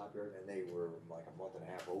Devil's Hot Bridge, and they were like a month and a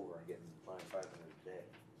half over and getting fined $500 a day.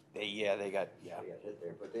 they got yeah. They got hit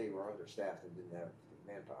there, but they were understaffed and didn't have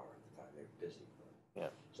manpower at the time. They were busy. Yeah.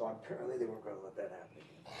 So apparently they weren't going to let that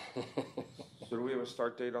happen. So do we have a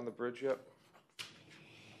start date on the bridge yet?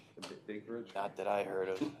 The big bridge? Not that I heard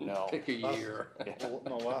of. No. Pick a year. Well,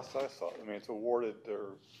 no, last I saw, I mean, it's awarded,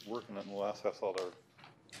 they're working on, the last I saw, they're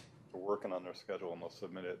working on their schedule and they'll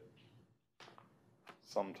submit it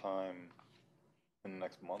sometime in the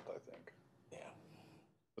next month, I think. Yeah.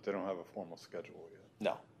 But they don't have a formal schedule yet.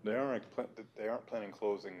 No. They aren't planning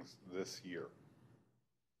closings this year.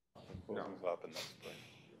 Closings up in next spring.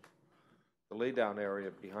 The laydown area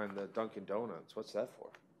behind the Dunkin' Donuts, what's that for?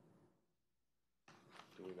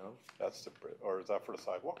 Do we know? That's the, or is that for the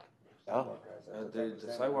sidewalk? Oh. The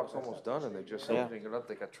sidewalk's almost done and they just Yeah. opening it up.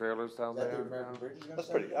 They got trailers down Is that the there American now. Bridge is gonna That's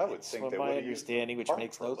start pretty, yet? I would That's think what they my would. understanding, which park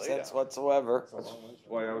makes for no laydown. sense whatsoever. That's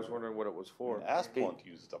why I was wondering what it was for. Asplund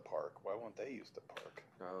used the park, why wouldn't they use the park?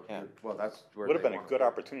 Yeah. Well, that's where Would have they been a wanna good put it.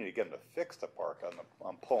 opportunity to get them to fix the park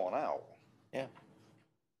on pulling out. Yeah.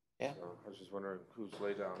 Yeah. So I was just wondering whose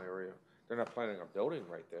laydown area. They're not planning a building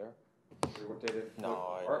right there. They didn't No,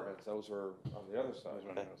 put apartments. Those were on the other side.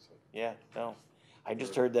 Yeah, no. I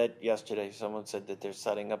just heard that yesterday. Someone said that they're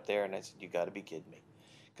setting up there, and I said, you got to be kidding me.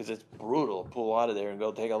 Because it's brutal to pull out of there and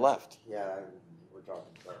go take a left. Yeah, we're talking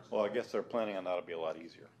about. Well, I guess they're planning on that'll be a lot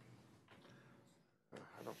easier.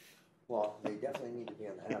 Well, they definitely need to be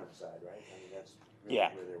on the Haddam side, right? I mean, that's really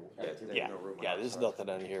Yeah. where Yeah, they're. they- Yeah, no room on yeah, that there's side. nothing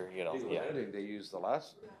on here, you know. Eagle Yeah, Landing, they used the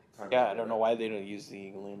last time. yeah, I don't know why they don't use the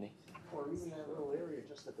Eagle Landing. Or even that little area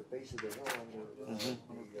just at the base of the hill under the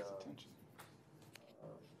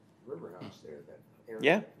river house there, that area.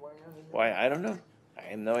 Yeah. Why not in there? Why, I don't know. I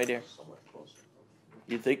have no idea. Somewhere closer.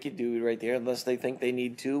 You'd think you'd do it right there unless they think they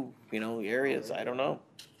need two, areas. I don't know.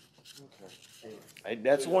 Anyway,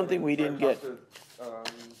 That's one thing we didn't get.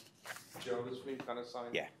 Joe this week kind of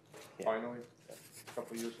signed. Yeah, yeah. Finally, a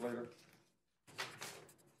couple years later.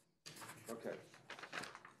 Okay.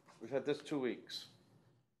 We've had this 2 weeks.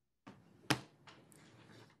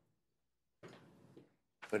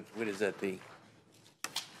 What is that, the?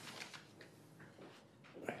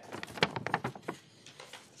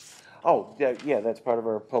 Oh, yeah, that's part of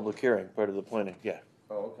our public hearing, part of the planning, yeah,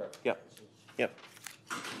 Oh, okay. yep, yep.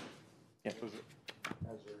 Yep,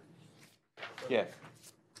 hazard, yeah,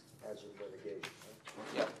 hazard litigation,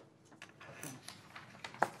 right? yep.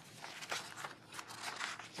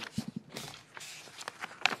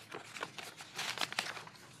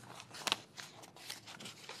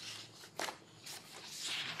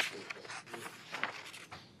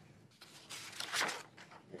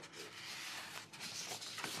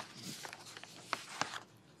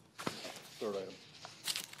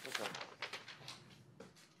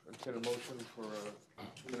 Get a motion for a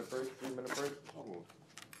 2-minute break, 3-minute break? Do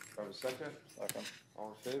I have a second? Second.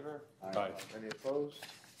 All in favor? Aye. Any opposed?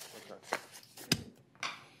 Okay.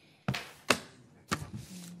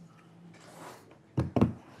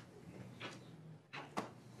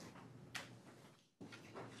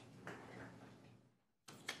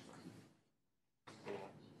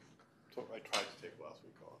 So I tried to take last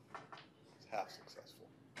week off. It's half successful.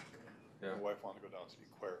 Yeah. My wife wanted to go down to the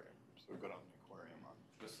aquarium, so we go down to the aquarium on,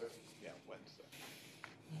 Wednesday.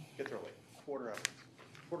 Get there like quarter to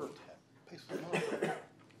 10. Place was not there.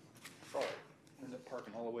 Oh, ended up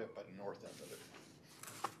parking all the way up by the north end of it.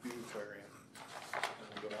 View aquarium. And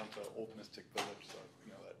we go down to Old Mystic Village, so,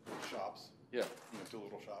 that shops. Yeah. Do a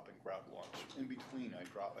little shopping, grab lunch. In between, I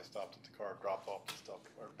stopped at the car, dropped off the stuff,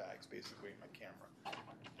 our bags basically, and my camera.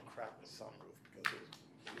 Cracked the sunroof because it was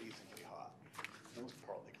blazingly hot. It was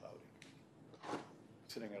partly cloudy.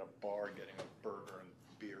 Sitting at a bar getting a burger and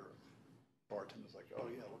beer. Bartender's like, oh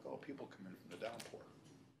yeah, look, all people come in from the downpour.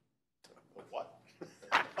 Well, what?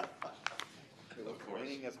 It was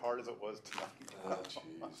raining as hard as it was tonight. Oh,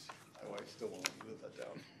 jeez. My wife still won't live that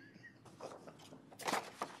down.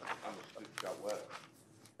 It got wet.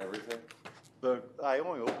 Everything? I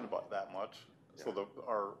only opened about that much, so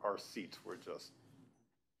our seats were just,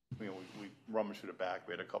 we rummaged through the back.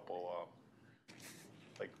 We had a couple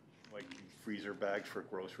like freezer bags for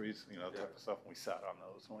groceries, that type of stuff. And we sat on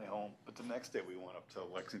those on the way home. But the next day we went up to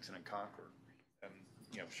Lexington and Concord, and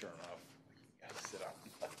sure enough, you had to sit on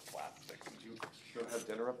that plastic. You have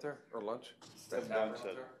dinner up there or lunch?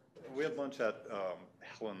 We had lunch at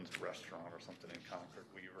Helen's restaurant or something in Concord.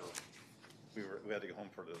 We had to get home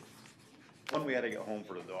for we had to get home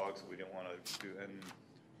for the dogs. So we didn't want to do, and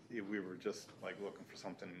we were just like looking for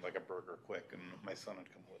something like a burger quick, and my son had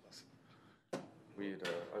come with us.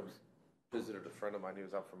 I visited a friend of mine. He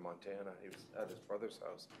was out from Montana. He was at his brother's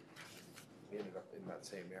house. We ended up in that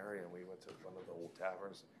same area, and we went to one of the old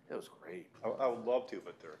taverns. It was great. I would love to,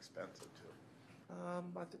 but they're expensive too.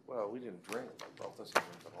 I think. Well, we didn't drink. My brother doesn't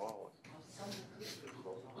drink at all.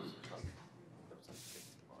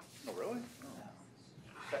 Oh, really?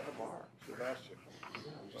 Sat in the bar. Should have asked you.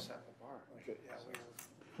 We just sat in the bar. Okay, yeah,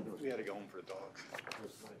 we had to go home for the dogs. It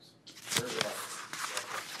was nice. Very relaxed.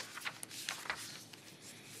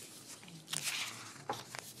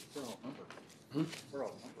 We're outnumbered. We're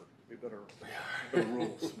outnumbered. We better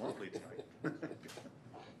rule smartly tonight.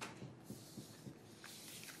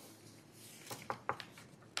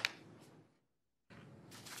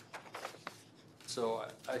 So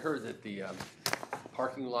I heard that the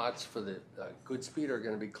parking lots for the Goodspeed are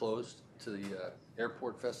gonna be closed to the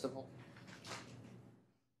airport festival?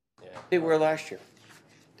 Yeah. They were last year.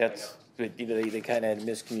 That's, but, they kind of had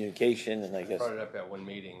miscommunication, and I guess, Brought it up at one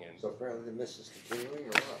meeting and, So apparently the miss is continuing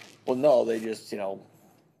or what? well, no, they just,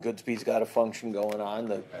 Goodspeed's got a function going on,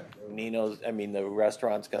 the the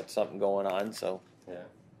restaurant's got something going on, so yeah.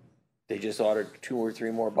 they just ordered 2 or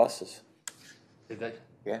 3 more buses. Did they?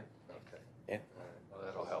 Yeah. Okay. Yeah. All right. Well,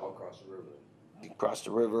 that'll All help. across the river. Across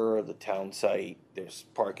the river, the town site, there's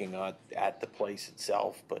parking at the place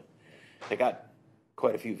itself, but they got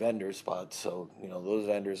quite a few vendor spots, so, those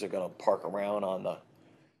vendors are gonna park around on the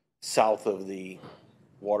south of the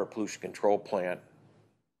water pollution control plant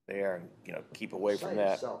there and, keep away from The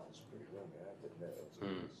that. site itself is pretty roomy, I have to admit, it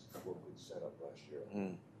was a well good setup last year.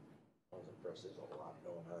 Mm. I was impressed, there's a lot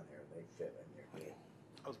going on here, and they fit in there.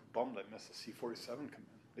 I was bummed I missed the C-47 come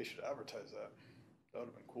in. They should advertise that. That would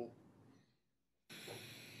have been cool.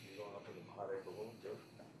 You going up in the hot air balloon too?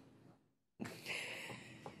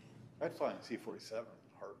 I'd fly in a C-47 in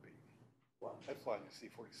a heartbeat. What? I'd fly in a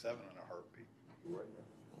C-47 in a heartbeat. You were in there?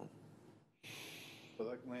 But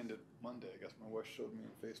that landed Monday, I guess my wife showed me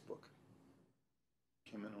on Facebook.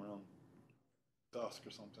 Came in around dusk or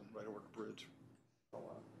something, right over the bridge. Oh,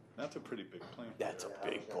 wow. That's a pretty big plane. That's a Yeah, I was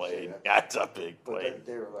big gonna say plane. that. That's a big But plane.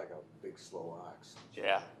 they were like a big slow ox.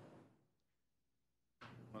 Yeah.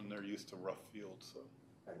 When they're used to rough fields, so.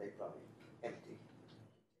 And they probably empty.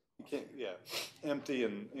 You can't, yeah, empty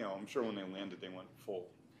and, I'm sure when they landed, they went full.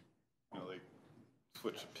 They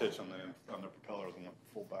switched the pitch on their propellers and went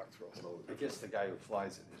full back thrust. I guess the guy who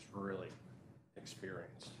flies it is really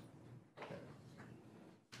experienced.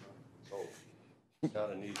 Oh,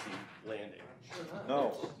 Not an easy landing. sure not.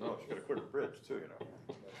 No, you gotta clear the bridge too,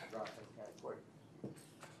 Dropping kind of quick.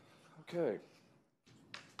 Okay.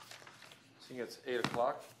 Seeing it's 8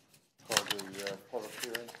 o'clock, call the public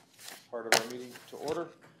hearing part of our meeting to order.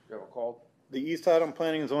 You have a call? The East Haddam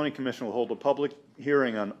Planning and Zoning Commission will hold a public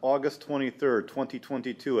hearing on August 23rd,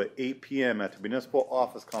 2022 at 8 p.m. at the Municipal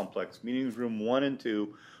Office Complex, Meetings Room 1 and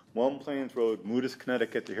 2, One Plains Road, Moodus,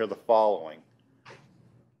 Connecticut, to hear the following.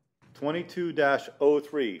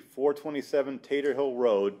 22-03, 427 Tater Hill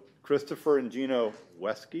Road, Christopher and Gino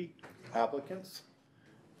Wesky applicants.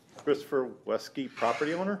 Christopher Wesky,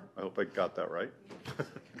 property owner? I hope I got that right.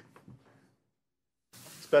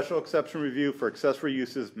 Special exception review for accessory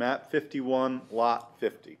uses, map 51, lot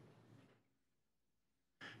 50.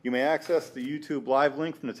 You may access the YouTube live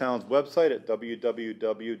link from the town's website at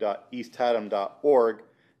www.easthaddam.org.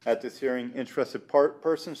 At this hearing, interested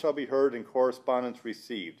persons shall be heard and correspondence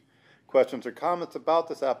received. Questions or comments about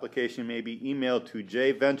this application may be emailed to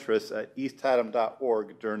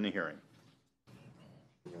jventris@easthaddam.org during the hearing.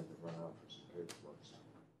 You had to run out for some paperwork.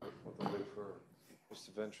 We'll have to wait for Mr.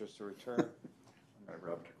 Ventures to return. I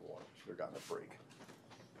grabbed a water. Should have gotten a break.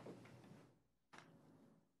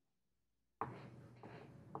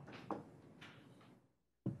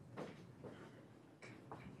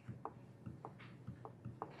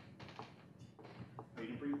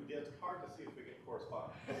 It's hard to see if we get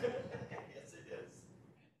correspondence. Yes, it is.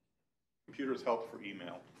 Computers help for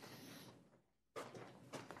email.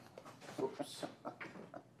 Oops.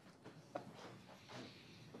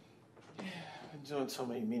 Been doing so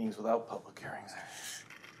many meetings without public hearings.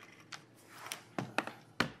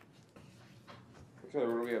 Okay, what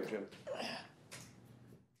do we have, Jim?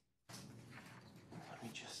 Let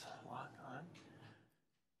me just log on.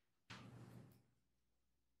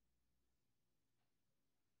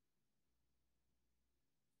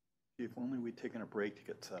 If only we'd taken a break to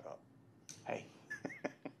get set up. Hey.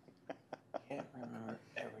 Can't remember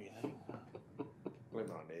everything. Blame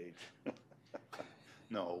it on age.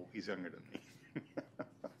 No, he's younger than me.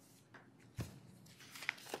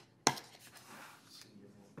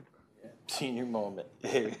 Senior moment.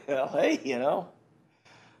 Well, hey, you know.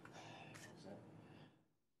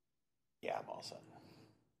 Yeah, I'm all set.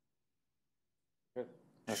 Good.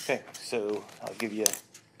 Okay, so I'll give you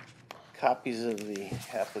copies of the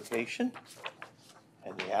application,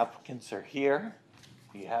 and the applicants are here.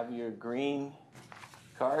 You have your green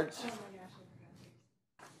cards.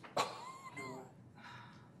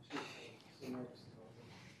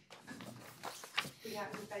 We've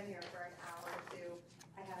been here for an hour or two.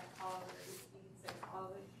 I have all the receipts and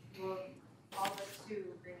all the two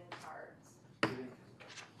green cards.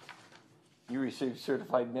 You received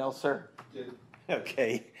certified mail, sir? Did.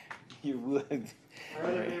 Okay, you would. Our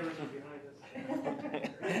other neighbors are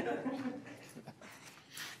behind us.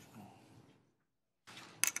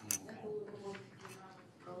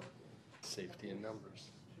 Safety in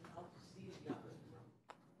numbers.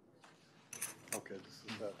 Okay, this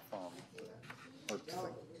is that or thing.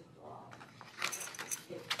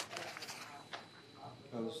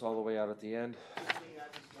 Oh, this is all the way out at the end.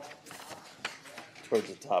 Towards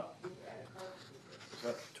the top.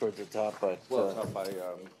 Towards the top, but Well, it's up by the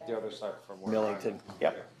other side from where Millington.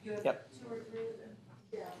 Yep, yep.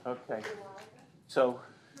 Okay. So,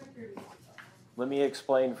 let me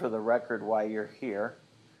explain for the record why you're here.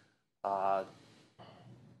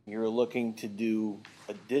 You're looking to do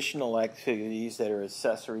additional activities that are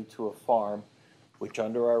accessory to a farm, which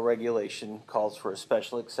under our regulation calls for a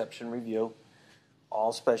special exception review.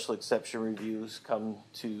 All special exception reviews come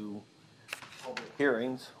to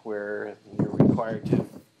hearings where you're required to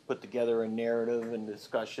put together a narrative and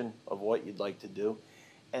discussion of what you'd like to do,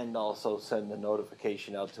 and also send the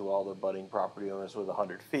notification out to all the budding property owners with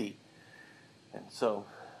 100 feet. And so,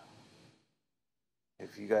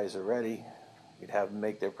 if you guys are ready, you'd have them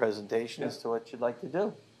make their presentation as to what you'd like to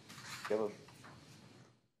do. Give a, Okay,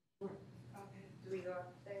 do we go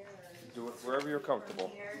up there or? Do it wherever you're comfortable.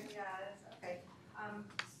 From here? Yeah, that's okay.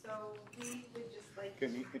 So we would just like.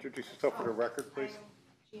 Can you introduce yourself for the record, please? I'm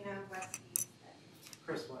Gina Wesky,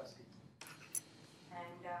 Chris Wesky. and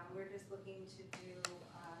we're just looking to do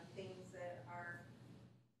things that are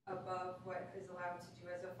above what is allowed to do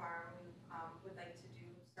as a farm. We would like to do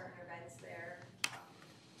certain events there,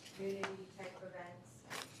 community type events,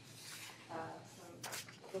 some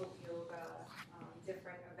folk yoga,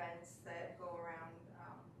 different events that go around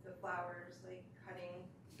the flowers, like cutting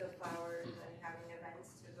the flowers and having events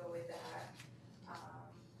to go with that. A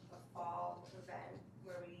fall event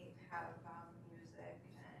where we have music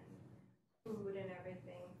and food and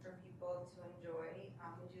everything for people to enjoy.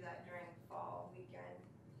 We do that during fall weekend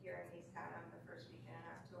here in East Haddam, the first weekend in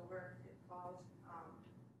October. It falls.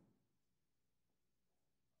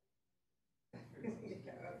 Okay.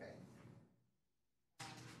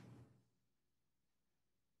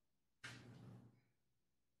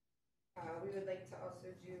 We would like to also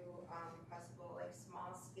do possible like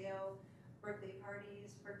small scale birthday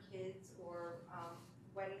parties for kids or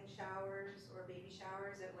wedding showers or baby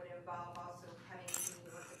showers that would involve also cutting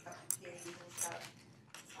with a couple kids and stuff.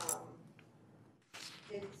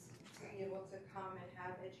 Kids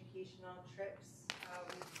educational trips.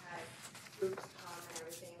 We've had groups come and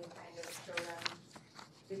everything, we kind of show them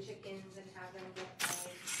the chickens and have them get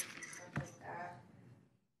eggs and stuff like that.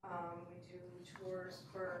 We do tours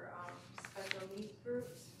for special needs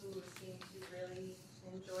groups who seem to really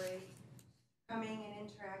enjoy coming and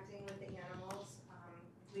interacting with the animals.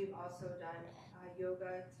 We've also done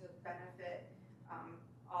yoga to benefit.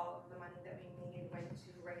 All of the money that we made went to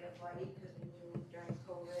Ray of Light because we knew during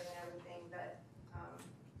COVID and everything that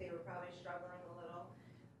they were probably struggling a little.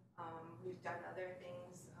 We've done other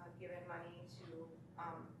things, given money to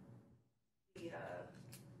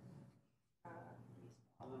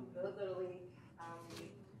the Little League.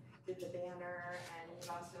 We did the banner, and we've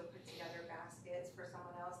also put together baskets for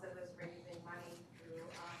someone else that was raising money through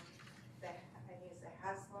I think it's the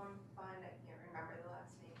Haslam Fund. I can't remember the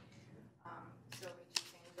last name. So we do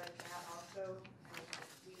things like that also. And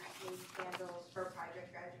we made candles for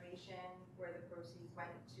project graduation where the proceeds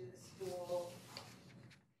went to the school.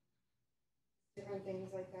 Different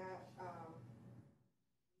things like that.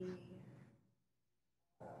 We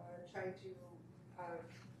try to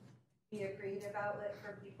be a creative outlet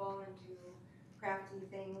for people and do crafty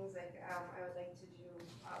things. Like I would like to do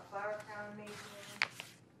flower crown making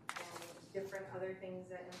and different other things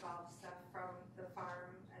that involve stuff from the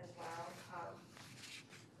farm as well.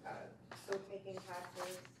 Soap making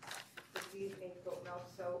classes. We make goat milk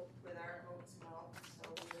soap with our oat's milk, so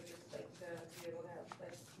we would just like to be able to have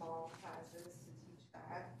like small classes to teach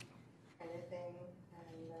that kind of thing,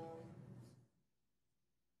 and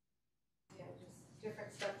yeah, just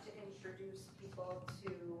different stuff to introduce people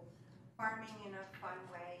to farming in a fun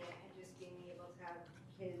way, and just being able to have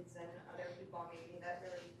kids and other people maybe that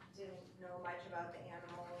really didn't know much about the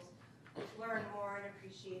animals learn more and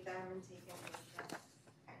appreciate them and take an interest,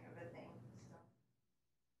 kind of a thing.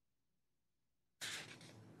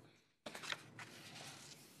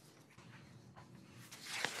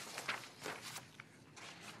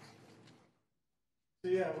 So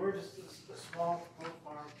yeah, we're just a small goat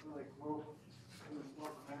farm. We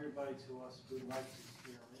welcome everybody to us who'd like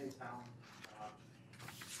to, in town.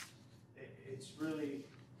 It's really,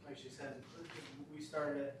 like she said, we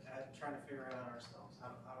started at trying to figure it out ourselves, how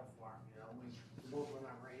to farm. We both were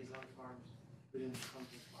not raised on farms. We didn't come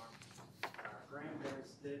to farm. Our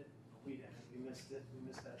grandparents did, but we didn't. We missed it. We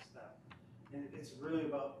missed that step. And it's really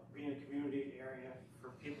about being a community area for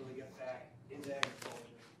people to get back into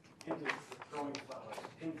agriculture, into growing flowers,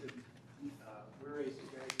 into we're raising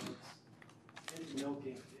dairy goods, into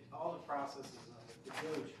milking, all the processes of it, the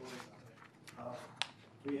daily chores of it.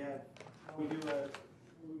 We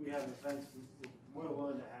have events. We're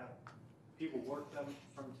willing to have people work them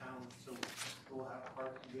from town, so we'll have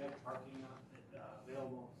we have parking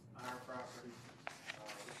available on our property.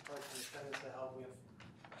 There's parking attendants that help. We have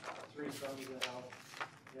 3 sons that help.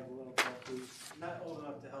 We have a little girl who's not old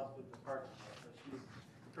enough to help with the parking lot, but she's a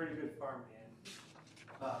pretty good farmhand.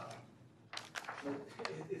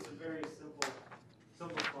 It's a very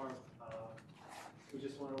simple farm. We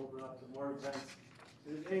just want to open up to more events.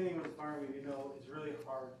 Anything with farming, it's really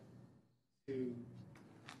hard to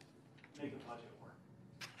make a budget work.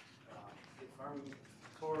 Farming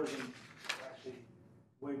tourism is actually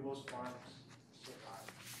the way most farms survive.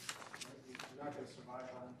 Right? You're not going to survive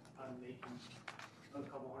on making a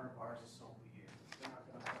couple $100 of soap a year. They're not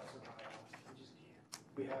going to survive on it. We just can't.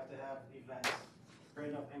 We have to have events, create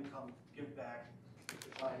enough income, give back,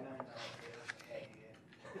 buy $9 egg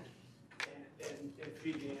and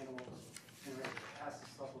feed the animals, and it has to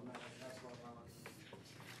supplement it. That's what I'm looking for.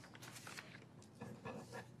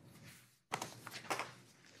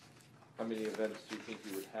 How many events do you think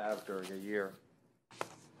you would have during a year?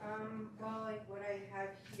 Well, like what I have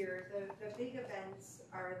here, the big events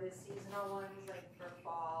are the seasonal ones, like for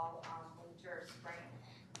fall, winter, spring,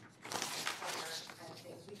 summer kind of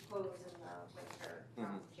things. We close in the winter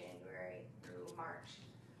from January through March.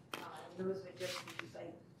 Those would just be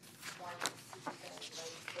like one season,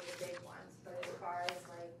 like for the big ones. But as far as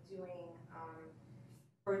like doing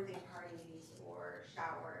birthday parties or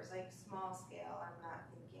showers, like small scale, I'm not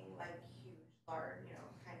thinking like huge, large,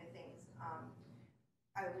 kind of things.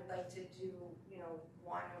 I would like to do,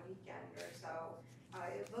 one a weekend or so.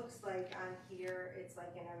 It looks like on here, it's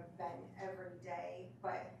like an event every day,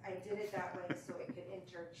 but I did it that way so it could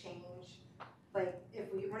interchange. Like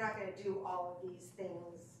if we're not gonna do all of these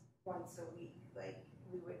things once a week, like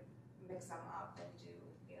we would mix them up and do,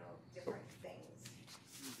 different things.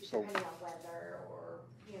 Depending on weather or,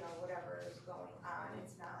 whatever is going on.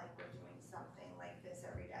 It's not like we're doing something like this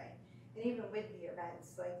every day. And even with the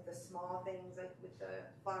events, like the small things, like with the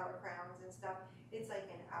flower crowns and stuff, it's like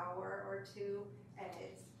an hour or two, and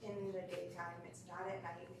it's in the daytime, it's not at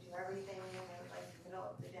night. We do everything in like the middle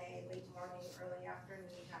of the day, late morning, early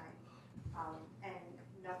afternoon time. And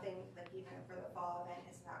nothing, like even for the fall event,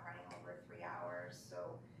 it's not running over 3 hours,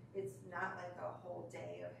 so it's not like a whole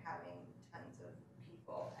day of having tons of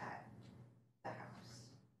people at the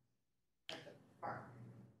house, at the farm.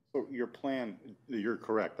 So your plan, you're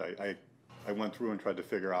correct. I went through and tried to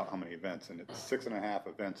figure out how many events, and it's 6.5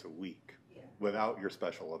 events a week Yeah. without your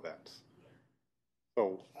special events.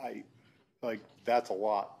 So that's a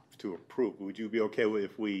lot to approve. Would you be okay with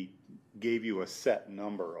if we gave you a set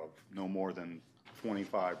number of no more than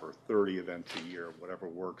 25 or 30 events a year, whatever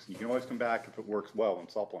works? You can always come back if it works well and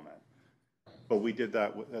supplement. But we did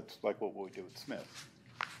that, that's like what we did with Smith.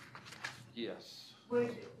 Yes.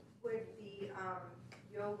 Would the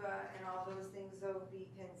yoga and all those things though be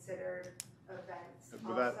considered events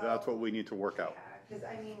But also? that's what we need to work out. Because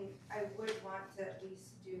I mean, I would want to at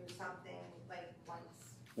least do something like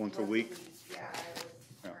Once a week? Yeah, I would,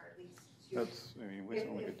 Yeah. or at least two. That's, I mean, we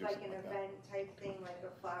certainly could If do like something an like that. event type thing, like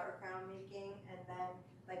a flower crown making, and then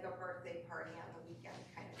like a birthday party on the weekend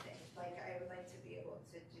kind of thing. Like I would like to be able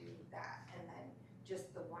to do that, and then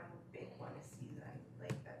just the one big one a season.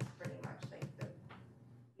 Like that's pretty much like the,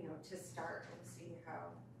 to start and see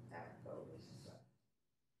how that goes.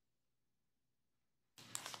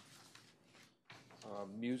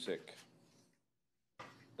 Music.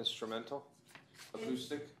 Instrumental?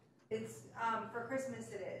 Acoustic? It's, for Christmas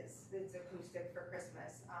it is, it's acoustic for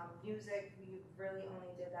Christmas. Music, we really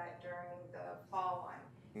only did that during the fall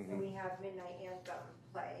one. And we have Midnight Anthem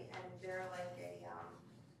play, and they're like a,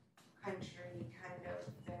 country kind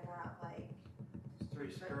of, they're not like. Three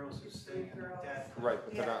girls who sing and girls. dad. Right,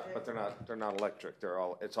 but Yeah, they're not electric.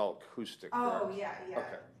 It's all acoustic. Oh, correct? yeah,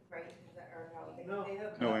 Okay. right, or no, No. they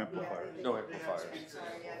have. No yeah, amplifiers. they- No they- amplifiers. Sorry,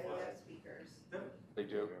 yeah, they have speakers, They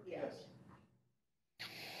do? yes.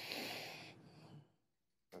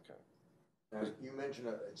 Okay. Now, you mentioned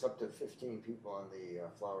it's up to 15 people on the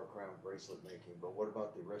flower crown bracelet making, but what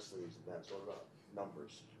about the rest of these events? What about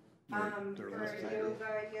numbers? They're For listed.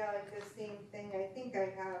 yoga, yeah, like the same thing, I think I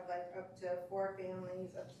have like up to 4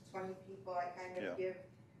 families, up to 20 people, I kind Yeah. of give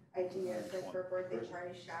ideas, like 20. for birthday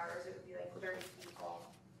party showers, it would be like 30 people,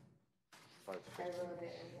 5 to I 15. wrote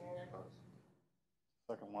it in there.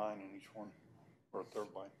 Second line in each one, or third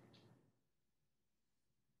line.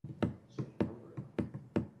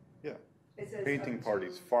 Yeah, It says painting up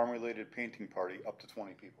parties, to- farm-related painting party, up to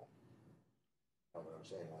 20 people. Know what I'm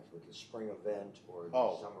saying, like with the spring event or the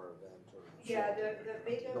Oh. summer event or. Yeah, the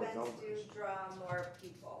big No events do numbers. draw more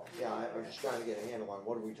people. Yeah, I'm just trying to get a handle on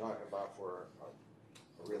what are we talking about for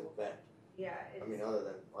a real event? Yeah, I mean, it's, other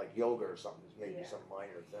than like yoga or something, it's maybe Yeah. some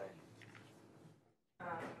minor thing.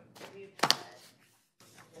 we've had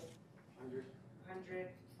 100.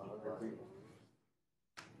 100 100 people.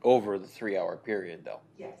 Over the 3 hour period though.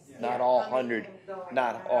 Yes. Yeah. Not Yeah, all coming 100, and going,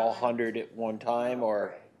 not all 100. 100 at one time or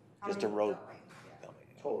Right. just a Coming and road. going,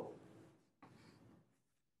 yeah. Total.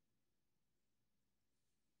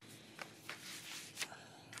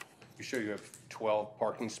 You sure you have 12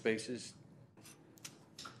 parking spaces?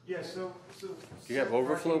 Yeah, so. Do you have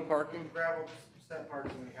overflow parking? Gravel set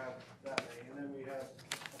parking, we have that many, and then we have,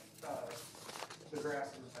 the grass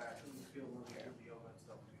in the back, and the field where we do the yoga and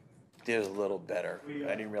stuff. Did a little better. I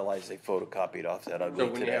didn't realize they photocopied off that So ugly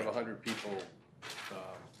when you today. have 100 people,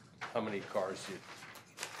 how many cars do you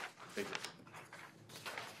figure?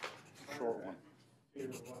 Short one. Either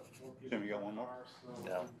what, 4 people Jim, you got per one more? car, so-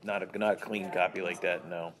 No, not a clean copy like that,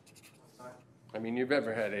 no. I mean, you've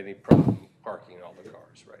never had any problem parking all the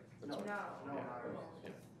cars, right? No, No. no, not at all. Yeah.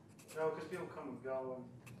 No, because people come and go, and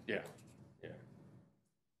Yeah, yeah.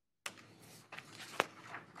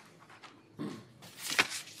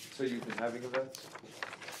 So you've been having events?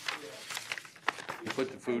 You put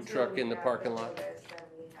the food Until truck we in the have parking lot? notice, then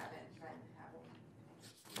we haven't been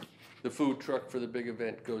having. The food truck for the big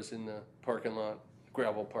event goes in the parking lot,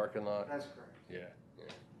 gravel parking lot? that's correct, Yeah, yeah.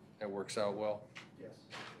 That works out well. yes.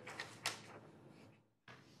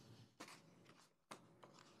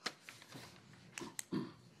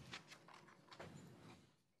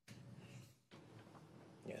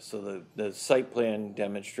 Yeah, so the site plan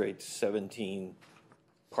demonstrates 17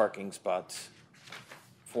 parking spots,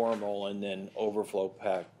 formal, and then overflow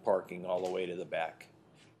parking all the way to the back.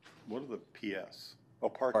 What are the PS? Oh,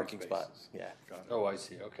 parking Parking spaces. spots, yeah. Got it. Oh, I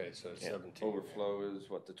see, okay, so it's Yeah. 17. Overflow is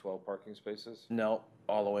what, the 12 parking spaces? No,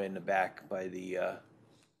 all the way in the back by the,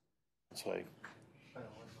 that's why,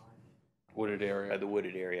 Wooded by area? the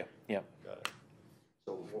wooded area, yeah. Got it.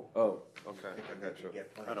 So Oh, Okay, I Thinking got they you. could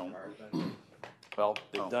get plenty I of don't. cars on. Well,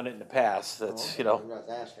 they've done it in the past, that's, you I'm know, not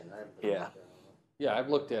asking, I haven't been Yeah. out there. Yeah, I've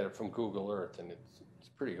looked at it from Google Earth and it's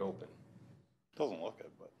pretty open. Doesn't look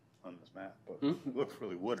it, but on this map, but Hmm? it looks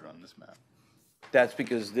really wooded on this map. that's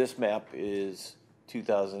because this map is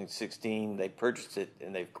 2016, they purchased it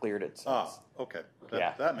and they've cleared it since. Ah, okay.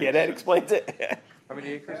 Yeah, That makes yeah, that sense. explains it. How many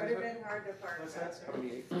acres That is would have it? been hard to park What's that. that? How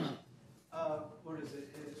many acres? What is it?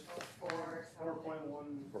 It's Four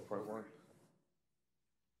 4.1. 4.1.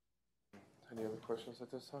 Any other questions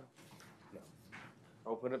at this time? No.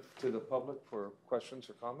 Open it to the public for questions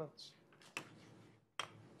or comments?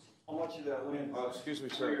 How much of that land? Excuse me,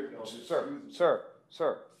 sir.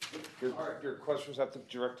 Sir. Your questions have to be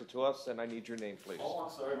directed to us, and I need your name, please. Oh,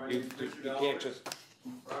 I'm sorry, my You name's Richard you Albert. can't just,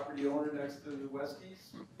 Property owner next to the Westies,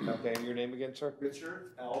 okay, and your name again, sir?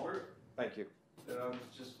 Richard Albert. Thank you. And I was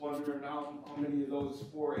just wondering how many of those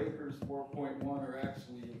 4 acres, 4.1 are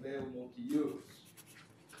actually available to use?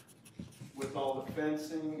 With all the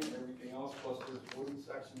fencing and everything else, plus there's a wooden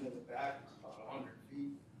section in the back, it's about 100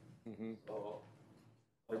 feet. Mhm. So,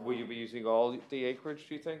 Will you be using all the acreage,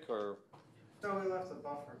 do you think, or No, we left a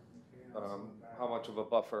buffer. between us and the back. how much of a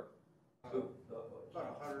buffer? About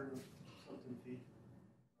 100 and something feet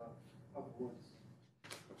of woods.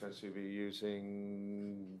 Okay, so you'll be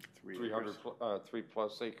using 3 300, acres.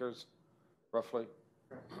 3+ acres, roughly?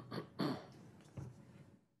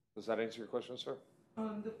 Does that answer your question, sir?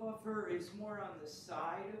 The buffer is more on the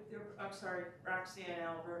side of their, I'm sorry, Roxanne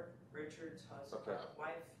Albert, Richard's husband, Okay.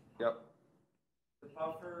 wife. Yep. The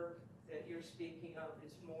buffer that you're speaking of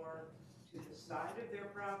is more to the side of their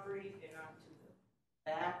property and not to the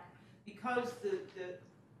back. Because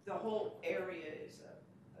the whole area is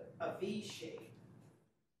a V shape,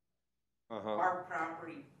 Uh-huh. our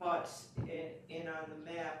property butts, and on the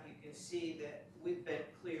map, you can see that we've been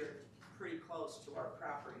cleared pretty close to our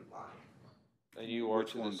property line. And you are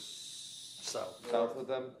Which to the ones? south of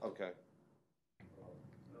them? Okay.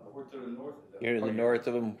 we're to the north of that. You're to the north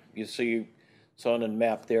of them, you see, so on the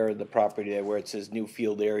map there, the property there where it says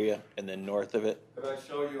Newfield area, and then north of it. Could I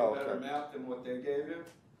show you Oh, a better okay. map than what they gave you?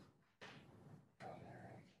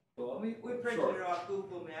 Well, We printed sure. it off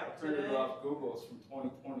Google I Map printed today. it off Google, it's from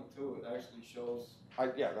 2022, it actually shows.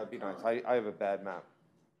 Yeah, that'd be nice. I have a bad map.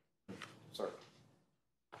 Sir.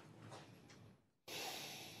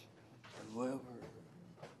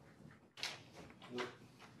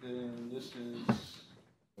 And this is,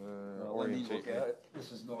 let me look Orientate me. at it,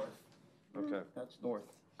 this is north, Okay. that's north,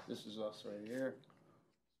 this is us right here.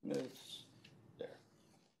 Smith's, there,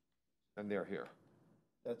 And they're here.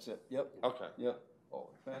 that's it, yep, Okay. yep, all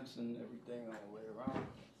the fence and everything all the way around,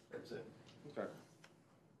 that's it. Okay.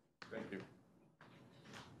 Thank you.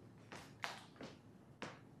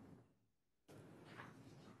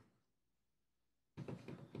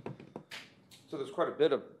 So there's quite a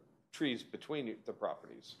bit of trees between the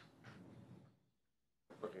properties.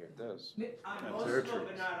 Looking at this, On That's most their of them, trees.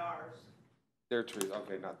 but not ours. their trees,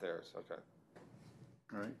 okay, not theirs, okay.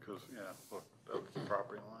 Right, because, yeah, look, that's the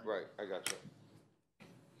property line. Right, I got you.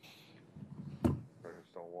 Right, a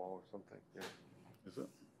stone wall or something, yeah. Is it?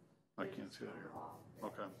 I can't see it here.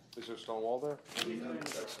 Okay. Is there a stone wall there?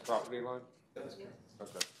 That's the property line?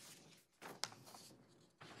 Okay.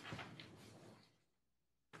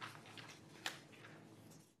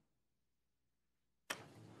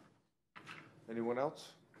 Anyone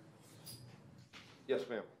else? Yes,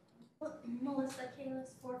 ma'am. Melissa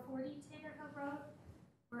Kalis, 440 Tater Hill Road.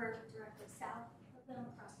 We're directly south of them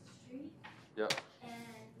across the street. Yep.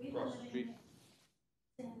 And we've Across been the street.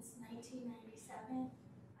 living since 1997.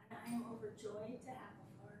 And I am overjoyed to have a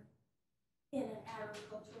farm in an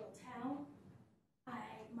agricultural town.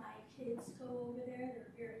 My kids go over there,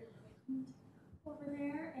 they're very welcomed over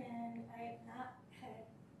there, and I have not had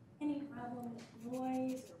any problem with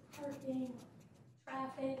noise or parking, or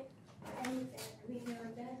traffic, or anything. I mean, there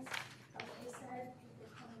are events, like I said, people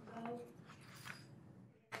come and go.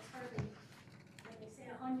 It's hard to, when they say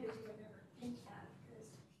 100, you would never think that, because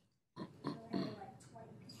you only have like 20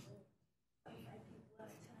 people, 25 people at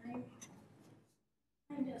a time.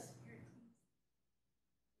 I'm just very pleased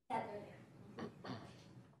that they're there.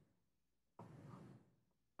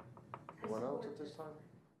 Anyone else at this time?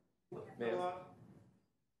 Ma'am?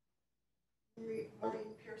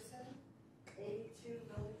 Maureen Pearson, 82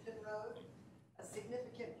 Millington Road. A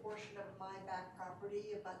significant portion of my back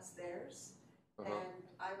property abuts theirs. And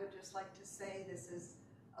I would just like to say this is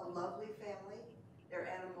a lovely family. Their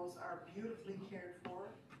animals are beautifully cared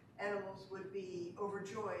for. Animals would be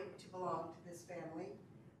overjoyed to belong to this family.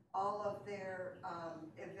 All of their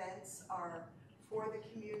events are for the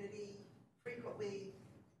community. Frequently,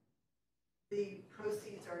 the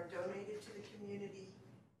proceeds are donated to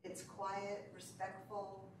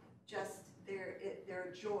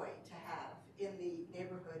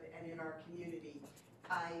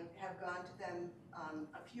I have gone to them on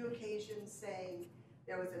a few occasions saying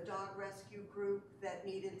there was a dog rescue group that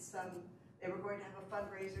needed some, they were going to have a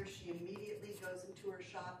fundraiser. She immediately goes into her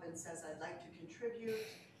shop and says, I'd like to contribute.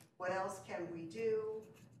 What else can we do?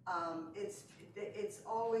 It's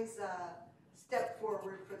always a step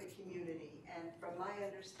forward for the community. And from my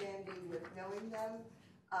understanding with knowing them,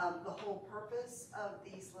 the whole purpose of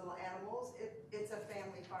these little animals, it's a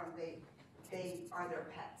family farm. They are their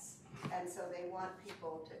pets. And so they want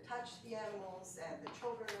people to touch the animals, and the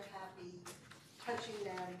children are happy touching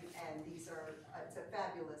them, and it's a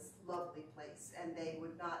fabulous, lovely place, and they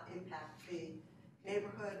would not impact the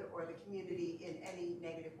neighborhood or the community in any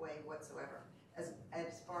negative way whatsoever.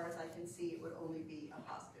 As far as I can see, it would only be a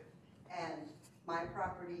positive. And my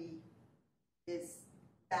property is,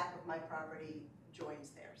 back of my property joins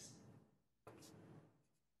theirs.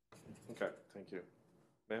 Okay, thank you.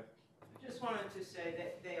 Ma'am? I just wanted to say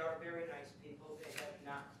that they are very nice people. They have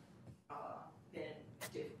not been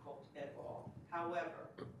difficult at all. However,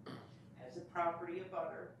 as a property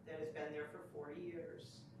abutter that has been there for 40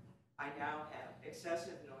 years, I now have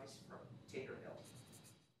excessive noise from Tater Hill.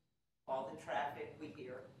 All the traffic we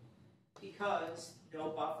hear, because no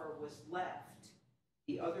buffer was left.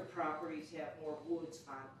 The other properties have more woods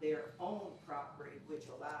on their own property, which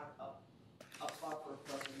allowed a buffer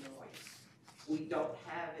from the noise. We don't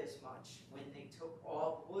have as much. When they took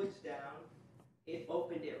all the woods down, it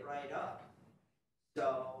opened it right up.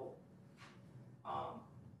 So,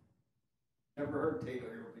 Never heard Tater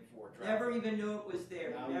here before. never even knew it was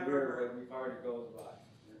there. Now Never we hear heard. it when car goes by.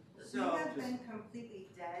 We So, have been completely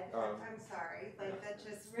dead. I'm sorry, like that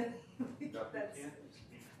just really, that's,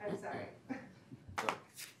 I'm sorry.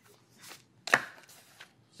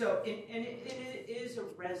 so, and it is a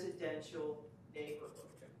residential neighborhood.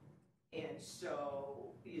 And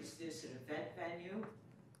so, is this an event venue?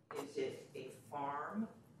 Is it a farm?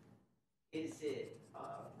 Is it a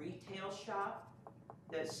retail shop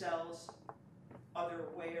that sells other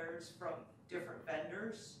wares from different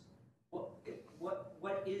vendors?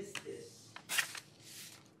 What is this?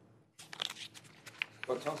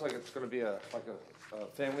 Well, it sounds like it's gonna be a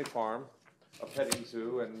family farm, a petting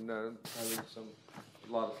zoo, and having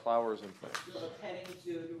a lot of flowers and things. So the petting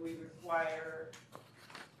zoo, do we require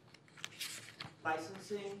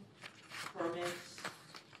licensing, permits,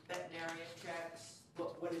 veterinarian checks?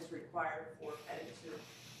 What is required for petting zoo?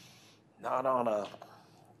 Not on a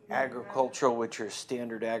agricultural, which are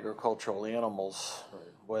standard agricultural animals,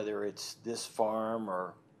 whether it's this farm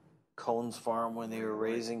or Cohn's farm when they were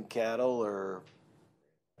raising cattle, or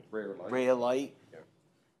Rayalite. Yeah.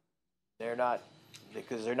 They're not,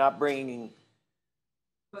 because they're not bringing.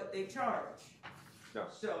 But they charge. No.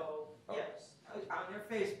 So, yes, on their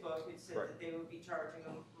Facebook, it said Right. that they would be charging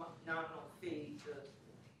a nominal fee to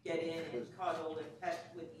get in and cuddle and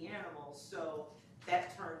pet with the animals. So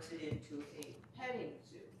that turns it into a petting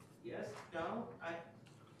zoo. Yes? No?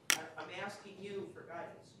 I'm asking you for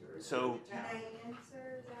guidance. You're a So- zoo Can town. I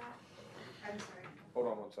answer that? I'm sorry. Hold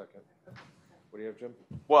on 1 second. What do you have, Jim?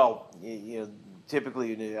 Well, you know,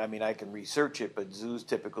 typically, I mean, I can research it, but zoos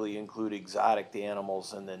typically include exotic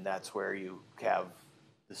animals, and then that's where you have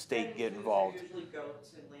the state Petting get zoos are involved. usually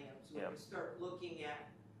goats and lambs. When Yeah. you start looking at,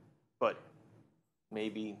 But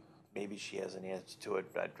maybe she has an answer to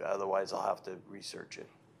it, but otherwise I'll have to research it.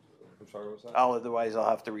 I'm sorry, what was that? Otherwise I'll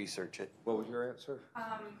have to research it. What was your answer?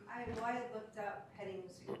 I had looked up petting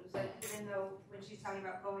zoos, like even though when she's talking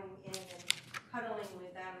about going in and cuddling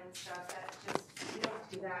with them and stuff, that just, we don't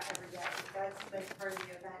do that every day. That's like part of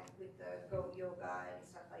the event with the goat yoga and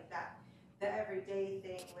stuff like that. The everyday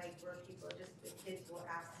thing, like where people just, the kids will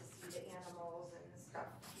ask to see the animals and stuff,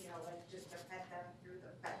 you know, like just to pet them through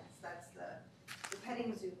the fence. That's the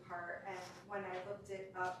petting zoo part. And when I looked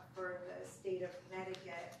it up for the state of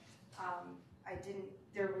Connecticut,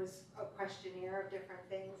 there was a questionnaire of different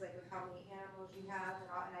things, like of how many animals you have,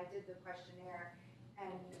 and I did the questionnaire,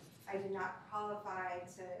 and I did not qualify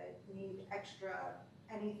to need extra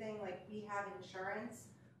anything. Like, we have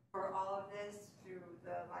insurance for all of this through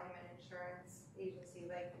the Lyman Insurance Agency.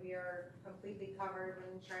 Like, we are completely covered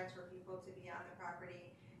with insurance for people to be on the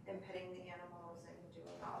property and petting the animals and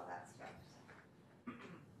doing all of that stuff. So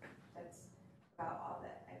that's about all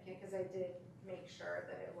that I can, because I did make sure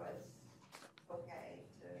that it was okay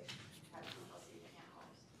to have people see the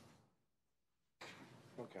animals.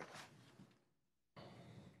 Okay.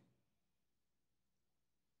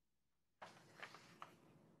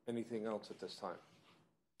 Anything else at this time?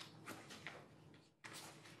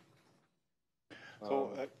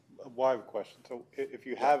 So, well, I have a question. So if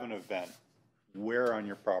you have an event, where on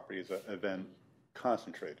your property is an event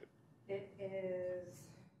concentrated? It is,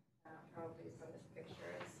 I don't know if it's on this picture,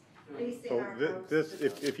 facing So our thi- house. this, to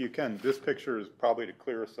the- if you can, this picture is probably the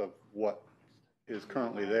clearest of what is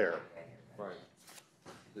currently there. Right.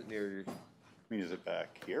 Is it near you? I mean, is it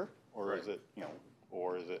back here, or is it, you know,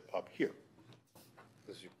 or is it up here?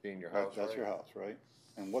 This is being your house, That's right? your house, right?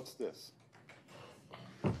 And what's this?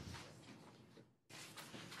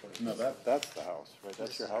 No, that's the house, right?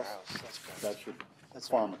 That's your house? That's correct. That's your That's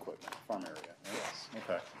farm equipment, farm area, right? Yes.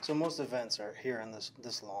 Okay. So most events are here on this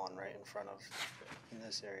lawn right in front of, in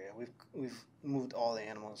this area. We've moved all the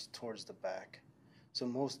animals towards the back. So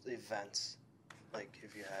most events, like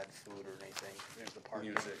if you had food or anything, there's the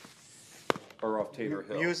parking. Music. Or off Tabor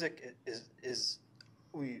Hill. Music is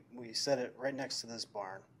we set it right next to this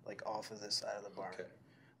barn, like off of this side of the barn. Okay.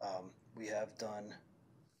 We have done.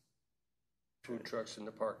 Food trucks in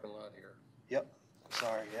the parking lot here. Yep.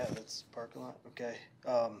 Sorry. Yeah, that's parking lot. Okay.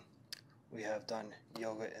 We have done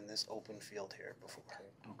yoga in this open field here before.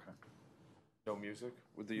 Okay. No music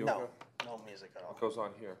with the yoga? No music at all. What goes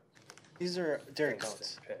on here? These are dairy Pens,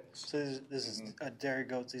 goats. pens. So this is dairy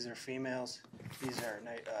goats. These are females. These are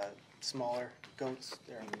smaller goats.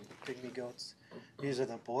 They're pygmy goats. These are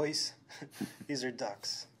the boys. These are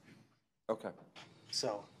ducks. Okay.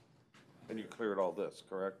 So And you cleared all this,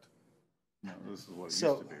 correct? No, this is what it used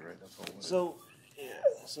So- to be, right? That's all it is. so yeah.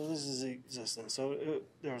 So this is the existing. So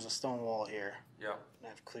there was a stone wall here, Yeah.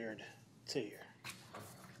 and I've cleared to here.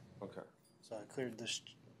 Okay. So I cleared this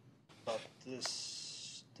about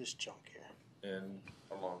this chunk here. And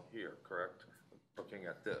along here, correct? Looking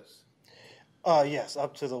at this. Yes,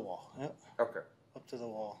 up to the wall. Yep, Okay. up to the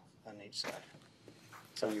wall on each side.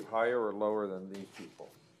 So are you higher or lower than these people?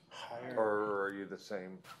 Higher. Or are you the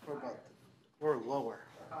same? We're lower.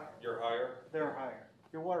 You're higher? They're higher.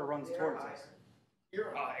 Your water runs towards us.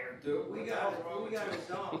 You're higher, dude. We What the hell's wrong got with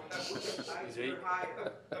a you? dump. We're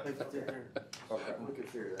higher. Okay. We can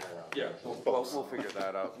figure that out. Yeah, we'll figure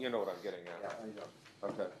that out. You know what I'm getting at.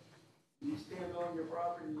 Okay. You stand on your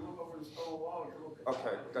property, you look over the stone wall, you look at.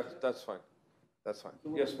 Okay, that's fine. That's fine.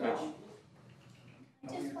 Yes, ma'am. I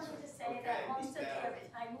just wanted to say that most of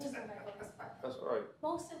the, I'm losing my voice, but That's all right.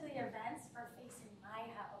 most of the events are facing my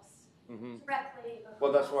house Mm-hmm. directly.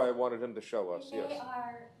 Well, that's why I wanted him to show us, They yes.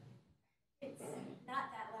 are, it's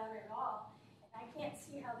not that loud at all, and I can't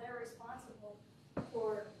see how they're responsible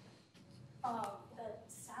for, the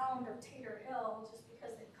sound of Tater Hill just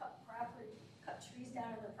because they cut trees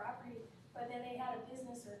down on their property, whether they had a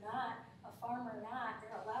business or not, a farm or not,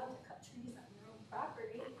 they're allowed to cut trees on their own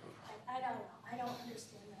property. I don't know, I don't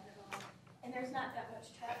understand that at all. And there's not that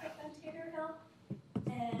much traffic on Tater Hill,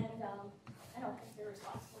 and, I don't think they're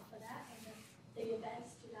responsible for that, and the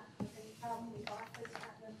events do not have any problem. We offered to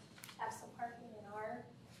have them have some parking in our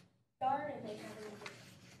yard, and they never did.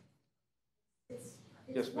 It's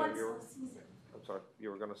Yes, ma'am, once you're- a season. I'm sorry,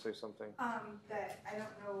 you were gonna say something? That I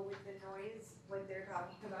don't know with the noise, what they're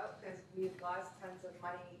talking about, because we've lost tons of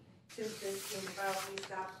money since this came about. We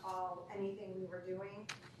stopped anything we were doing,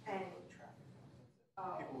 and.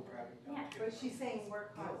 People driving down. Yeah. But she's saying we're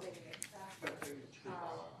causing it. I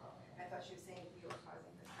thought she was saying we were causing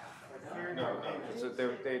the traffic. No, it's that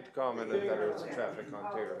they commented that it's traffic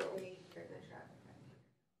on Tater Hill. They the traffic.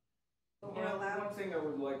 But You we're know, allowed. one thing I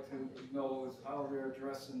would like to know is how they're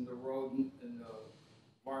addressing the rodent and the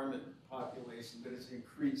varmint population that has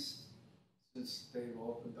increased since they've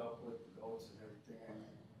opened up with the goats and everything.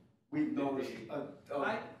 We've noticed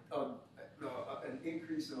an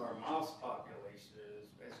increase in our mouse population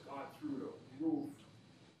has gone through the roof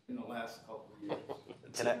in the last couple of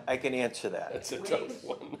years. And I can answer that. That's a tough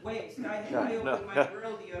one. Waste. I No, opened no, my no.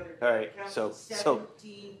 grill the other day. All right, counted so-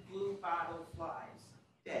 17 blue bottle flies,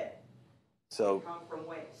 dead. So Come from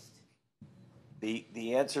waste.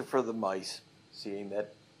 the answer for the mice, seeing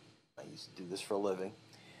that I used to do this for a living,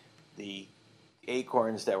 the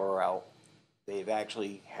acorns that were out, they've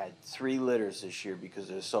actually had 3 litters this year because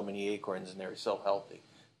there's so many acorns and they're so healthy.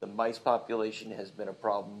 The mice population has been a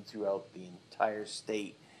problem throughout the entire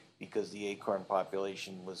state because the acorn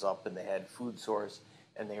population was up and they had food source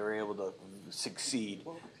and they were able to succeed.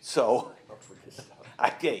 So,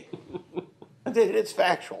 okay, it's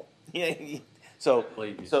factual. Yeah. So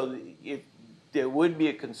if there would be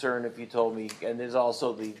a concern if you told me, and there's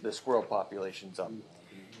also the squirrel population's up.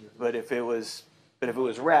 But if it was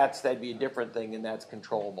rats, that'd be a different thing, and that's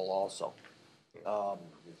controllable also.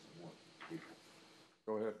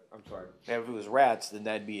 Go ahead, I'm sorry. If it was rats, then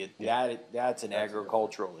that'd be that's an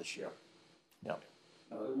agricultural issue. Yeah.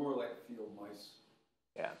 No, they're more like field mice,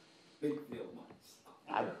 Yeah. big field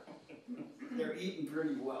mice. They're eating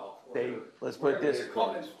pretty well. Let's put Wherever this. they're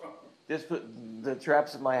coming from. The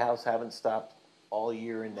traps at my house haven't stopped all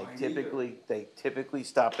year, and Mine either. they typically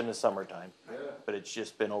stop in the summertime. Yeah. but it's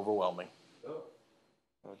just been overwhelming.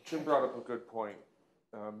 Jim brought up a good point.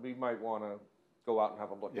 We might wanna go out and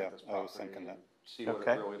have a look Yeah, at this I was property thinking that. and see what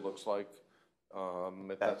Okay. it really looks like.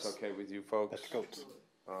 If that's That's- okay with you folks. That's goats.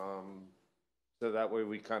 So that way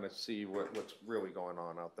we kinda see what's really going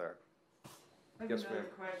on out there. I have Yes, another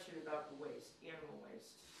ma'am. question about the waste, animal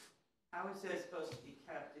waste. How is that supposed to be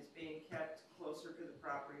kept? Is being kept closer to the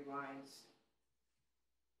property lines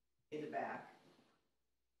in the back?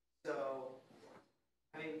 So,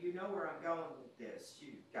 I mean, you know where I'm going with this.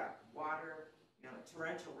 You've got water, you know,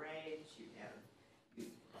 torrential rains, you've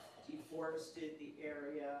deforested the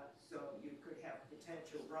area, so you could have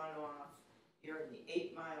potential runoff. You're in the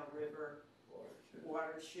 8 Mile River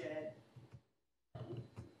watershed.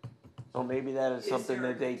 So maybe that is Is something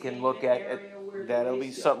there that they a can look containment at. area where the That'll be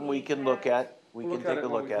waste is something we being can look kept? at. We We'll can look take a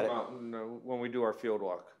when look we at come it. out and, when we do our field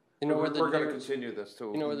walk. You know where the We're gonna nearest- continue this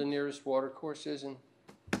too. You know where the nearest water course is in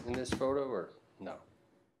this photo, or no?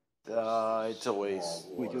 It's a ways.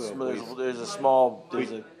 We do have There's a small,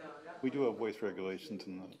 there's a, We do have waste regulations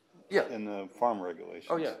in Yeah. the farm regulations.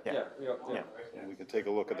 Oh, yeah, Yeah. yeah. And we can take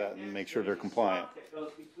a look at that and make sure they're compliant. That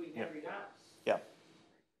goes between Yeah. every house. yeah,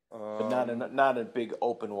 but not a big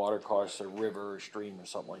open water course or river or stream or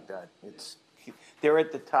something like that. They're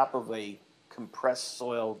at the top of a compressed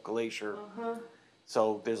soil glacier.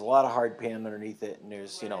 So there's a lot of hard pan underneath it, and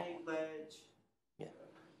there's, Granite ledge.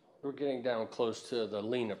 We're getting down close to the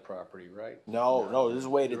Lena property, right? no, this is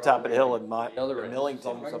way to the top of the hill in The other end. Millington.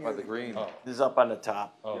 Almost up by the green. Oh, This is up on the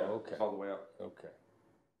top. oh, Yeah, okay, All the way up. okay.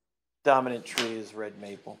 Dominant tree is red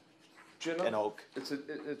maple and Gina, oak.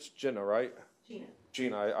 it's Gina, right? Gina.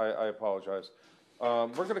 Gina, I apologize. We're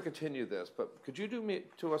gonna continue this, but could you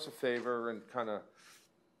do us a favor and kinda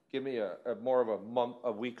give me a more of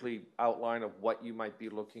a weekly outline of what you might be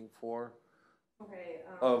looking for Okay,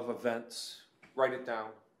 of events? Write it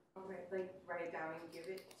down. okay, like write it down and give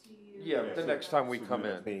it to you? Yeah, the next time we come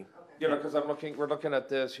in. Meeting. Okay. You know, because we're looking at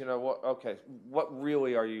this, you know, what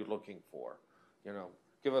really are you looking for? You know,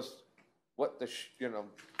 give us what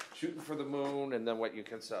shooting for the moon and then what you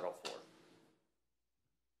can settle for.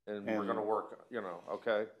 And we're And- gonna work,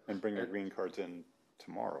 okay? And bring your green cards in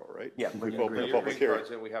tomorrow, right? Yeah, We've bring your opened Bring a your public green hearing.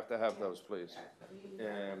 cards in, we have to have those, please.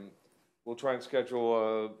 And we'll try and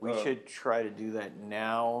schedule We should try to do that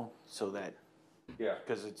now so that, yeah.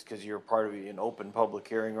 because you're part of an open public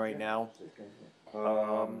hearing right now.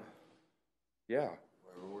 Yeah.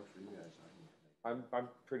 I'm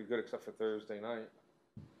pretty good except for Thursday night.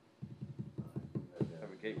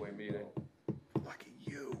 Have a gateway meeting. Lucky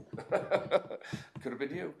you. Could have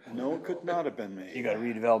been you. No, it could not have been me. You got a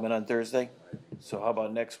redevelopment on Thursday? So how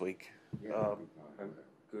about next week? I'm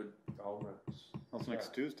good. All right. That's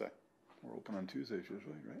next Tuesday. We're open on Tuesdays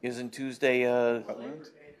usually, right? Isn't Tuesday, Wetlands?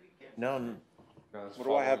 no, No, it's What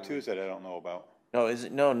do I have following week. Tuesday that I don't know about?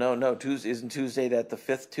 no, Tuesday, isn't Tuesday that the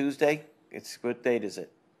 5th Tuesday? What date is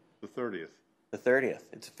it? The 30th. The 30th.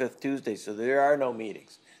 It's the 5th Tuesday, so there are no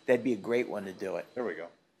meetings. That'd be a great one to do it. There we go.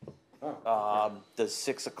 Does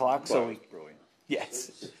 6 o'clock, so Well, we, it's brilliant.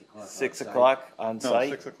 yes, 6 o'clock on No, site?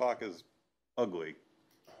 6 o'clock is ugly.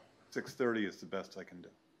 6:30 is the best I can do.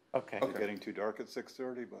 Okay, It's getting too dark at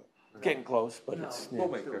 6:30, but getting close, but it's, We'll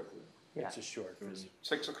make it. yeah, It's a short visit.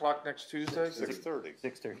 6 o'clock next Tuesday? 6:30.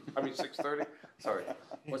 6:30. I mean, 6:30? Sorry,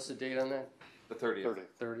 What's the date on that? the 30th. 30.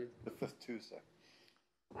 30th? The 5th Tuesday.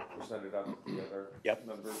 We'll send it out to the other Yep.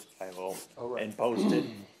 members. I will, All right. and post it.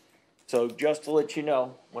 So just to let you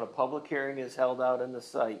know, when a public hearing is held out on the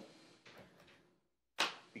site,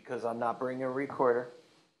 because I'm not bringing a recorder,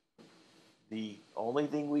 the only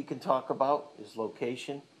thing we can talk about is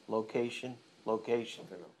location, location, location.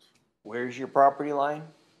 Where's your property line?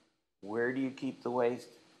 Where do you keep the waste?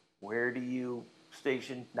 Where do you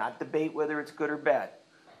station? Not debate whether it's good or bad.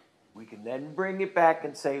 We can then bring it back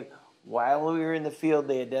and say, while we were in the field,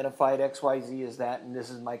 they identified XYZ as that, and this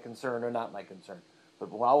is my concern or not my concern. But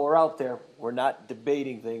while we're out there, we're not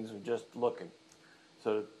debating things, we're just looking.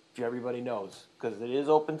 So everybody knows, because it is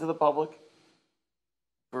open to the public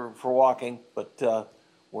for walking, but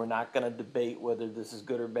we're not gonna debate whether this is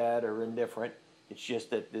good or bad or indifferent. It's just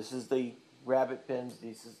that this is the rabbit pins,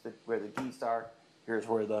 this is where the geese are, here's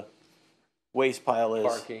where the waste pile is.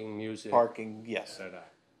 Parking, music. Parking, yes. da-da.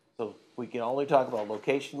 So we can only talk about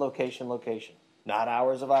location, location, location, not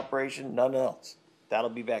hours of operation, none else. That'll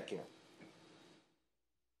be back here.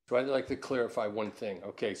 So I'd like to clarify one thing.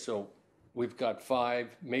 Okay, so we've got 5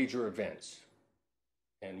 major events,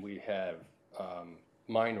 and we have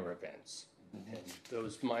minor events. And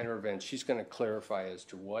those minor events, she's going to clarify as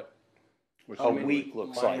to what A week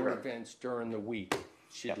looks like. minor events during the week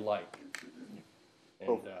she'd like.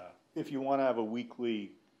 So And if you want to have a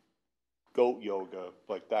weekly goat yoga,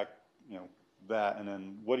 like that, you know, that, and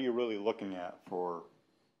then what are you really looking at for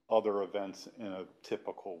other events in a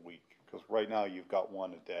typical week? Because right now you've got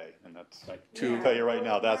one a day, and that's, I can tell you right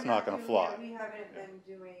now, that's not gonna fly. We haven't been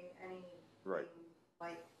doing anything Right.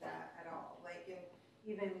 like that at all. Like,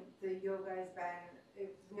 even the yoga's been,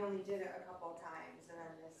 we only did it a couple of times, and then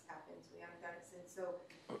this happens. We haven't done it since. So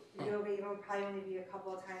yoga, will probably only be a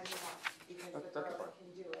couple of times a month because the girls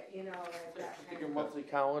can do it. You know, like that. Get your monthly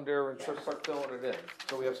calendar and start filling it in,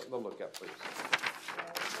 so we have something to look at, please.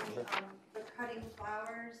 The cutting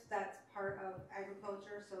flowers, that's part of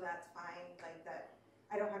agriculture, so that's fine, like that,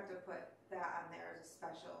 I don't have to put that on there as a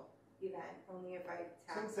special event, only if I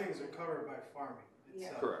Some tax things are something. covered by farming.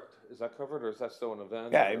 Yeah. Correct. Is that covered, or is that still an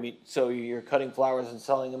event? Yeah, or- I mean, so you're cutting flowers and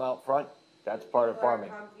selling them out front? That's part of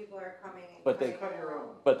farming. People are coming and But they- cutting Cut your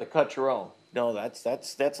own. But to cut your own, no,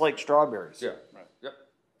 that's like strawberries. Yeah, yep.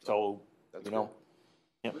 So, That's you know,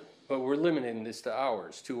 But we're limiting this to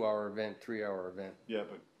hours, 2-hour event, 3-hour event. Yeah,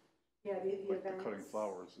 but Yeah, the like the events. cutting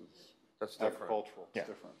flowers is That's different agricultural, it's Yeah.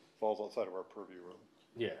 different, falls outside of our purview really.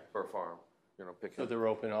 Yeah. for a farm, you know, So picking, they're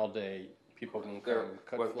open all day, people can their,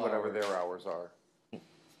 come cut whatever flowers. their hours are.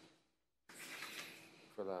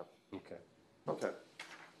 For that. Okay. Okay.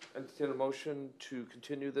 Entertain a motion to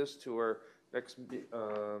continue this to our next, No,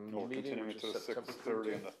 we're meeting, continuing which to is the September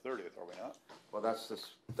 6:30 and 13th. the 30th, are we not? Well, that's,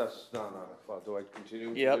 no, do I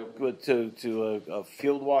continue? to yep, do- to a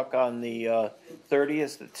field walk on the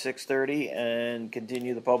 30th at 6:30 and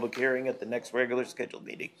continue the public hearing at the next regular scheduled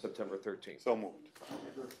meeting. September 13th. So moved.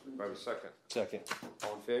 Do I have a second? Second.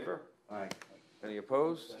 All in favor? Aye. Any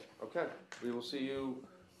opposed? Okay, we will see you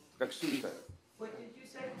next Tuesday, What did you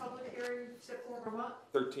say, public hearing September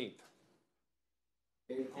what? 13th.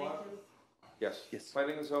 8 o'clock? Yes. Yes.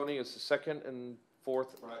 Planning and zoning is the second and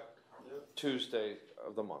fourth Tuesday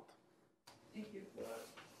of the month. Thank you.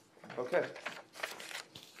 Okay.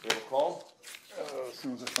 We have a call? As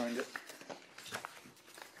soon as I find it.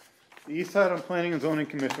 The East Haddam Planning and Zoning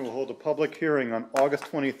Commission will hold a public hearing on August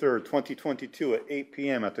 23rd, 2022 at 8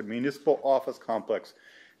 p.m. at the Municipal Office Complex,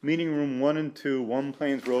 Meeting Room 1 and 2, One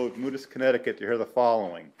Plains Road, Moodus, Connecticut, to hear the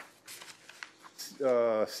following.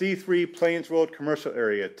 C3 Plains Road Commercial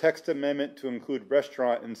Area, text amendment to include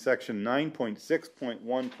restaurant in section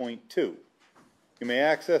 9.6.1.2. You may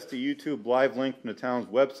access the YouTube live link from the town's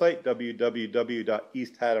website,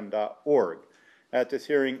 www.easthaddam.org. At this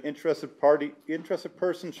hearing, interested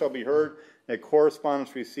person shall be heard and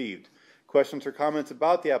correspondence received. Questions or comments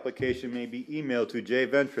about the application may be emailed to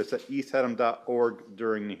jventris@easthaddam.org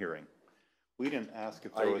during the hearing. We didn't ask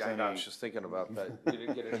if there was I any. was just thinking about that. You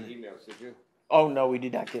didn't get any emails, did you? Oh, no, we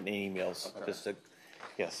did not get any emails, Okay. just a,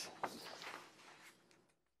 yes.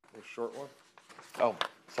 A short one? Oh,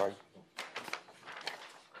 sorry.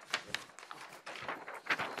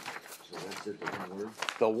 So that's it, the one word?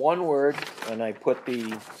 The one word, and I put the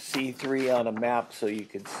C3 on a map so you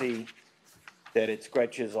can see that it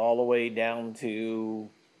stretches all the way down to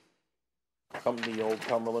the old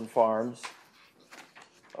Cumberland Farms.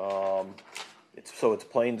 It's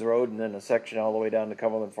Plains Road and then a section all the way down to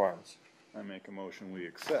Cumberland Farms. I make a motion we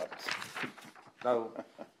accept. Now,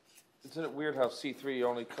 isn't it weird how C3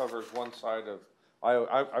 only covers one side of,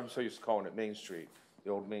 I'm so used to calling it Main Street,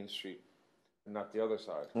 the old Main Street, and not the other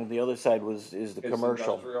side. And the other side is the Is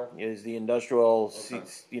commercial. industrial? Is the industrial,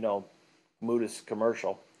 Okay. Moodus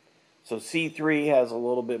commercial. So C3 has a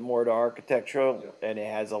little bit more to architectural, and it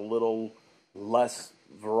has a little less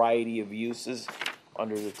variety of uses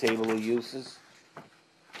under the table of uses.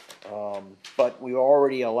 But we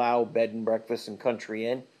already allow bed and breakfast and country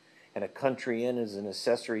inn, and a country inn is an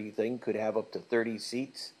accessory thing, could have up to 30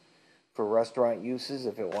 seats for restaurant uses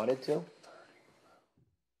if it wanted to.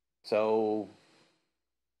 So,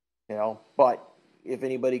 but if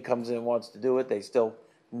anybody comes in and wants to do it, they still,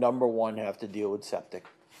 number one, have to deal with septic.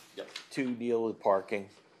 Yep. 2, deal with parking,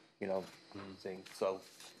 thing. So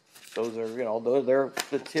those are, they're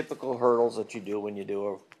the typical hurdles that you do when you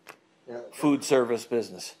do Yeah, a food service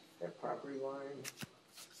business. that property line,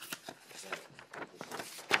 that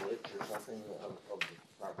glitch or something of the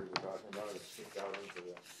property we're talking about, it sticks out into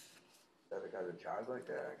the, that it got a jog like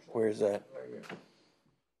that, actually? Where's that? Right here.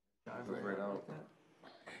 Jog Right out. like that.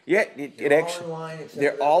 Yeah, it They're all actually, in line except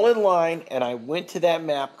they're for that all one. in line, and I went to that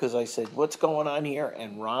map because I said, what's going on here?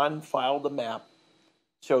 And Ron filed a map,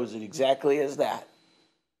 shows it exactly as that.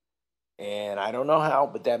 And I don't know how,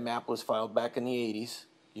 but that map was filed back in the 80s.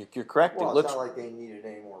 You're correct. Well, It it's looks, not like they needed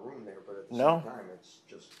any more room there, but at the No. same time, it's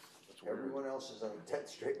just, everyone else is on a dead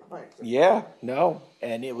straight line. yeah, no.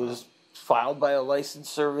 And it was filed by a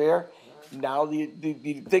licensed surveyor. Now, you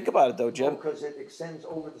think about it though, Jim. Because it extends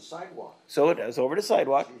over the sidewalk. So it does, over the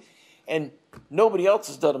sidewalk. And nobody else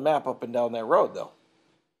has done a map up and down that road, though.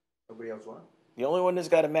 Nobody else want? The only one that's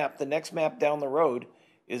got a map, the next map down the road,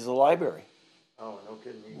 is the library. Oh, no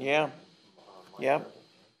kidding. Yeah. Yep.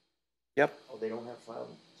 Yep. Oh, they don't have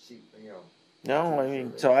filed, see, you know. No, I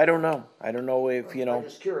mean, so I don't know. I don't know if, you know. I'm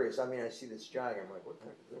just curious, I mean, I see this jog, I'm like, what the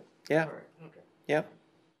heck is this? Yeah. All right, okay. Yep.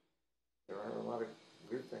 There are a lot of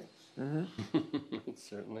weird things. Mm-hmm.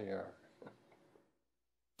 Certainly are.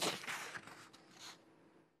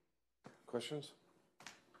 Questions?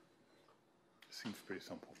 Seems pretty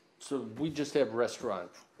simple. So we just have restaurant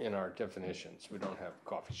in our definitions. We don't have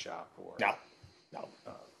coffee shop or. No. No.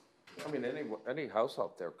 I mean, any house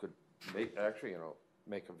out there could make, actually, you know,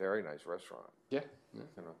 make a very nice restaurant, Yeah. you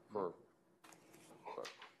know, but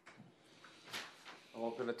I'll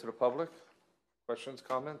open it to the public. Questions,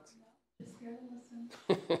 comments? Just here to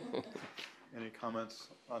listen. Any comments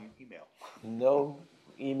on email? No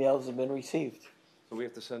emails have been received. So we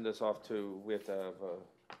have to send this off to, we have to have,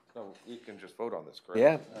 no, we can just vote on this, correct?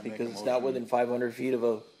 Yeah, I make because a it's not motion. within 500 feet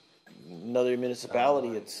of another municipality.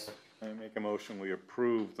 It's, I make a motion, we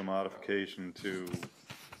approve the modification to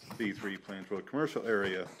C3 Plains Road Commercial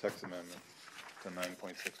Area text amendment to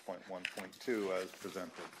 9.6.1.2 as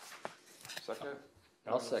presented. Second?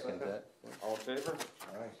 I'll second that. All in favor?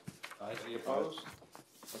 All right. Any opposed?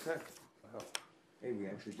 Okay. Hey, we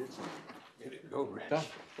actually did something. Go, Rich.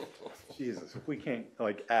 Jesus, if we can't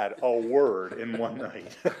like add a word in one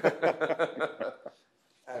night. I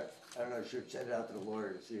don't know, should send it out to the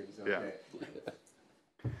lawyer to see if it's Yeah. okay.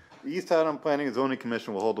 The East Haddam Planning and Zoning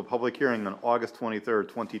Commission will hold a public hearing on August 23rd,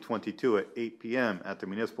 2022 at 8 p.m. at the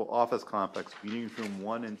Municipal Office Complex, Meeting Room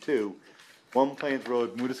 1 and 2, 1 Plains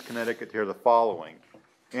Road, Moodus, Connecticut, to hear the following.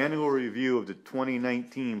 Annual review of the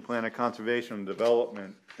 2019 Plan of Conservation and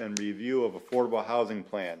Development and review of affordable housing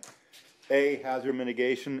plan. A, hazard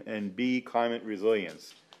mitigation, and B, climate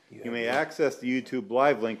resilience. You may access the YouTube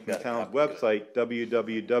live link from the town's website,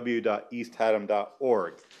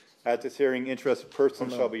 www.easthaddam.org. At this hearing, interested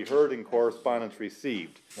persons shall be heard and correspondence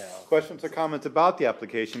received. Questions or comments about the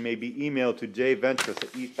application may be emailed to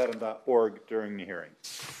jventris@easthaddam.org during the hearing.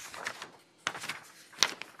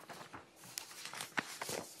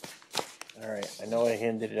 all right, I know I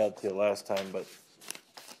handed it out to you last time, but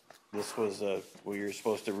this was what you're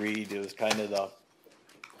supposed to read. It was kind of the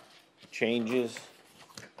changes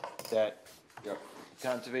that Yep.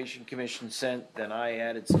 Conservation Commission sent, then I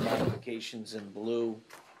added some modifications in blue.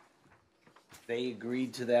 They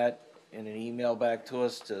agreed to that in an email back to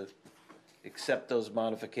us to accept those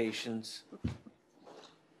modifications and We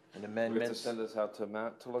have to amendments. send this out to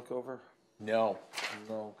Matt to look over? No,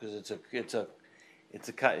 because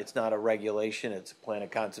it's not a regulation, it's a plan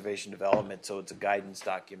of conservation development, so it's a guidance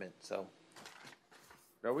document, so.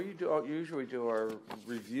 Now, we usually do our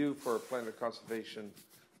review for a plan of conservation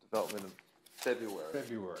development in February,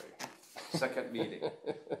 February. second meeting.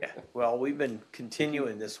 Yeah, well, we've been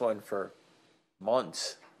continuing this one for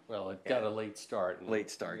months, Well, it got a late start. and- late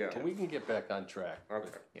start. Yeah. And we can get back on track. Okay.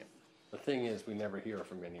 Yeah. The thing is, we never hear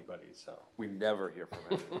from anybody, so. We never hear from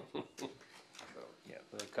anyone. Yeah.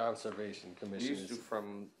 The Conservation We Commission used to is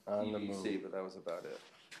from on the EDC, move. but that was about it.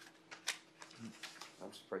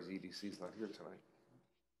 I'm surprised EDC's not here tonight.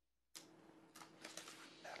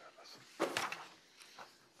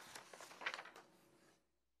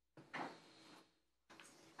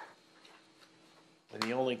 And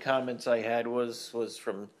the only comments I had was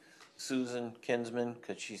from Susan Kinsman,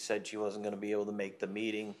 because she said she wasn't gonna be able to make the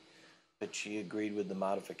meeting, but she agreed with the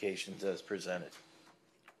modifications as presented.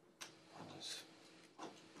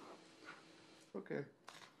 Okay.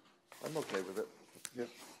 I'm okay with it. Yep.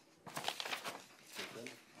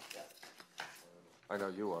 I know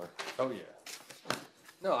you are. Oh, yeah.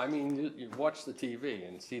 No, I mean, you watch the TV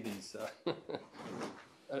and see these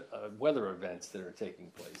weather events that are taking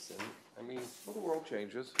place. And, I mean, Well, the world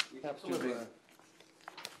changes. we have It's a living to,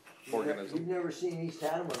 organism. You've never seen East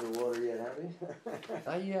Haddam underwater yet, have you?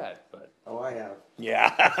 not yet, but Oh, I have.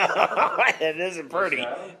 Yeah, it isn't pretty.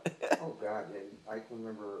 Oh, God, and I can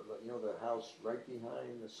remember, you know, the house right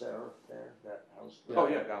behind the Seraph there, that house? Oh,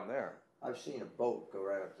 yeah, down there. I've seen a boat go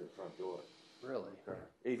right up to the front door really.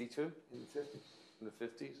 82 in the fifties, in the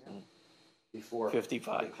 50s? before.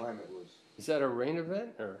 55. The climate was, Is that a rain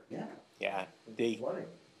event or? yeah, Yeah, they, flooding.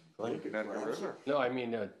 Looking at the river. No, I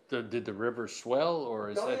mean, did the river swell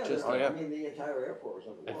or is Oh, that yeah, just? I mean, the entire airport was I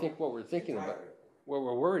underwater. think what we're thinking about, what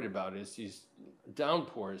we're worried about is these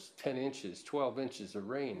downpours, 10 inches, 12 inches of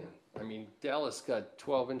rain. And, I mean, Dallas got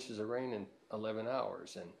 12 inches of rain in 11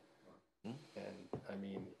 hours. And I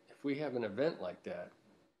mean, if we have an event like that,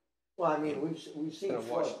 Well, I mean, we've seen Gonna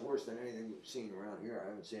wash- floods worse than anything we've seen around here. I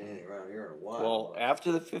haven't seen anything around here in a while. Well, but-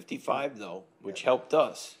 after the 55 though, which helped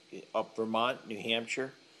us, up Vermont, New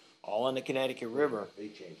Hampshire, all on the Connecticut River, They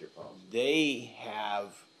changed their policy. they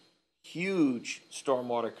have huge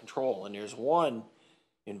stormwater control. And there's one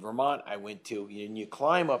in Vermont I went to, and you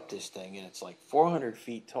climb up this thing, and it's like 400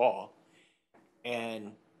 feet tall,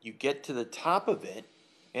 and you get to the top of it,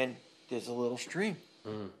 and there's a little stream.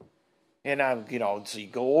 And I'm, so you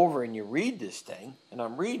go over and you read this thing, and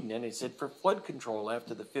I'm reading, and it said for flood control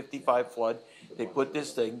after the 55 flood, they put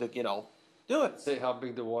this thing to, do it. Say how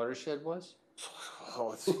big the watershed was?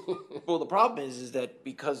 Well, the problem is that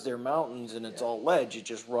because they're mountains and it's all ledge, it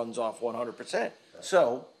just runs off 100%.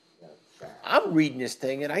 So I'm reading this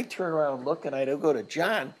thing, and I turn around and look, and I go to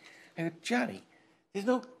John. I go, Johnny, there's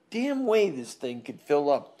no damn way this thing could fill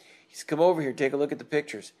up. He's come over here, take a look at the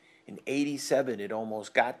pictures. In 87, it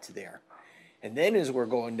almost got to there. And then as we're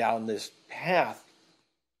going down this path,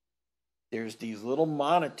 there's these little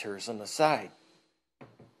monitors on the side.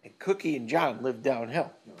 And Cookie and John live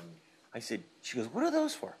downhill. I said, she goes, what are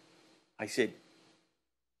those for? I said,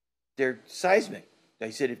 they're seismic. I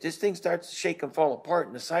said, if this thing starts to shake and fall apart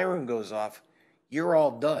and the siren goes off, you're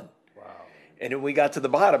all done. Wow. And then we got to the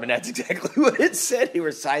bottom, and that's exactly what it said. They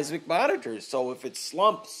were seismic monitors. So if it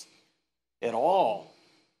slumps at all,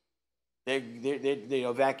 they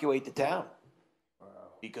evacuate the town. Wow.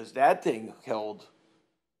 Because that thing held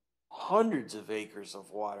hundreds of acres of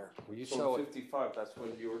water. Well, you So show it. 55, that's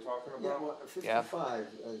what you were talking Yeah, about? well, 55,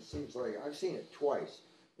 it seems like, I've seen it twice,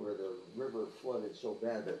 where the river flooded so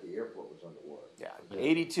bad that the airport was underwater. Yeah,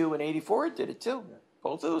 82 and 84 it did it too.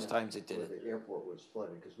 Both of those times it did Where it. the airport was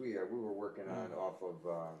flooded, because we were working on off of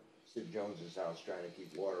Sid Jones's house, trying to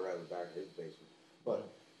keep water out of the back of his basement. But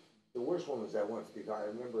the worst one was that one 55, I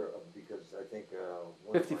remember, because I think.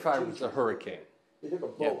 55 was a hurricane. They took a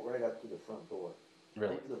boat right up to the front door.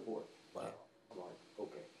 Really? Right to the port. Wow. I'm like,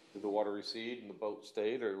 okay. Did the water recede and the boat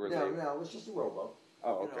stayed, or were No, they? no, it was just a rowboat.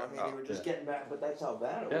 Oh, You know, okay. I mean, they were just getting back, but that's how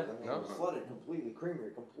bad it was. Yeah, I mean, no. it was flooded completely,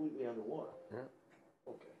 Creamery completely underwater.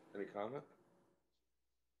 Okay. Any comment?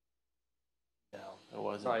 No, it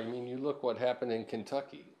wasn't. No, I mean, you look what happened in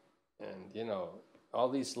Kentucky, and all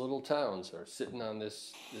these little towns are sitting on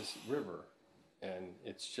this river, and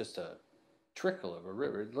it's just a trickle of a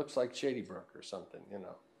river. It looks like Shady Brook or something, and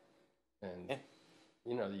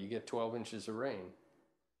you get 12 inches of rain.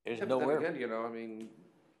 There's Yeah, but then nowhere. again, I mean,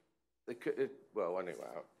 well, anyway,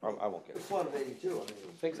 I won't get The it. flood of 82, I mean.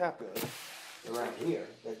 Things happen. Around here.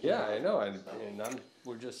 that, Yeah, I know, and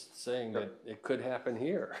we're just saying that it could happen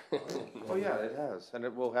here. Oh, yeah, it has, and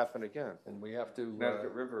it will happen again. And we have to,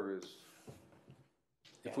 Connecticut River is,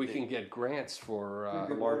 if we can get grants for,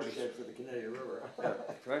 The largest- watershed for the Connecticut River.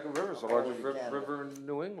 Connecticut River is the All largest over Canada. river in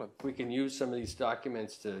New England. we can use some of these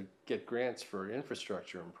documents to get grants for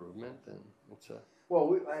infrastructure improvement, then it's a.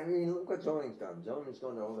 Well, I mean, look what zoning's done. Zoning's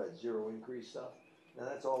done all that zero increase stuff. Now,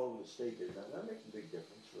 that's all over the state they've done. That makes a big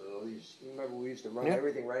difference for all these, you remember we used to run Yeah.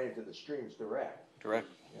 everything right into the streams direct. Correct.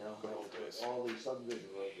 You know, Good old days. all these subdivision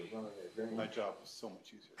roads are running there My drainage. job was so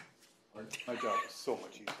much easier. My job was so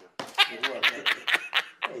much easier.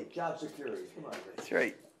 Hey, job security, come on. Rick. That's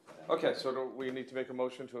right. Okay, so do we need to make a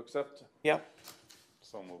motion to accept? Yep.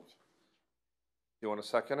 So moved. You want to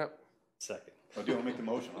second it? Second. Oh, do you want to make the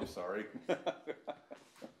motion? I'm sorry.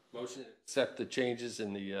 Motion to accept the changes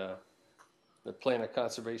in the plan of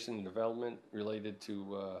conservation and development related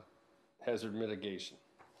to hazard mitigation.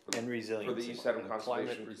 And For resilience. the East Haddam and climate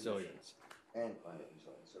Conservation resilience. And climate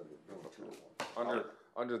resilience, so they're doing two of one.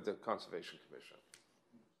 under the Conservation Commission.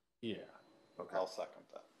 Yeah. Okay. I'll second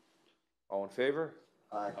that. All in favor?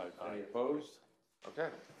 Aye. Any opposed? Okay.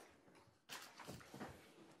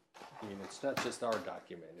 I mean, it's not just our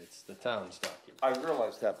document, it's the town's document. I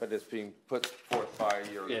realize that, but it's being put forth by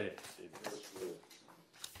your, It is.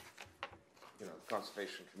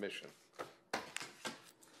 Conservation Commission.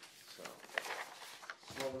 So,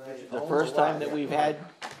 The first time that we've had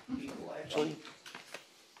people actually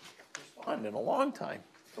respond in a long time.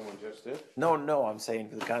 someone just did? No, I'm saying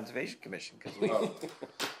for the Conservation Commission, because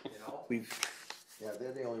we've, Yeah,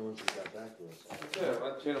 they're the only ones who got back to us. Yeah,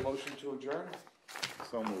 entertain a motion to adjourn.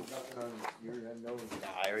 So moved. Nothing on your end, no.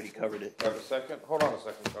 I already covered it. Have a second? Hold on a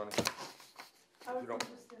second, Tony. I was You don't-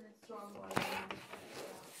 interested in stormwater,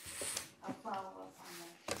 I'll follow up on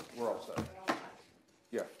that. We're all set.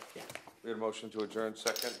 Yeah. We had a motion to adjourn,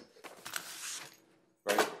 second.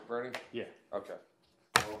 Right, Bernie? Yeah. Okay.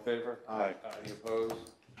 All in favor? Aye. Any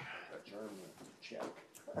opposed? Adjournment, check.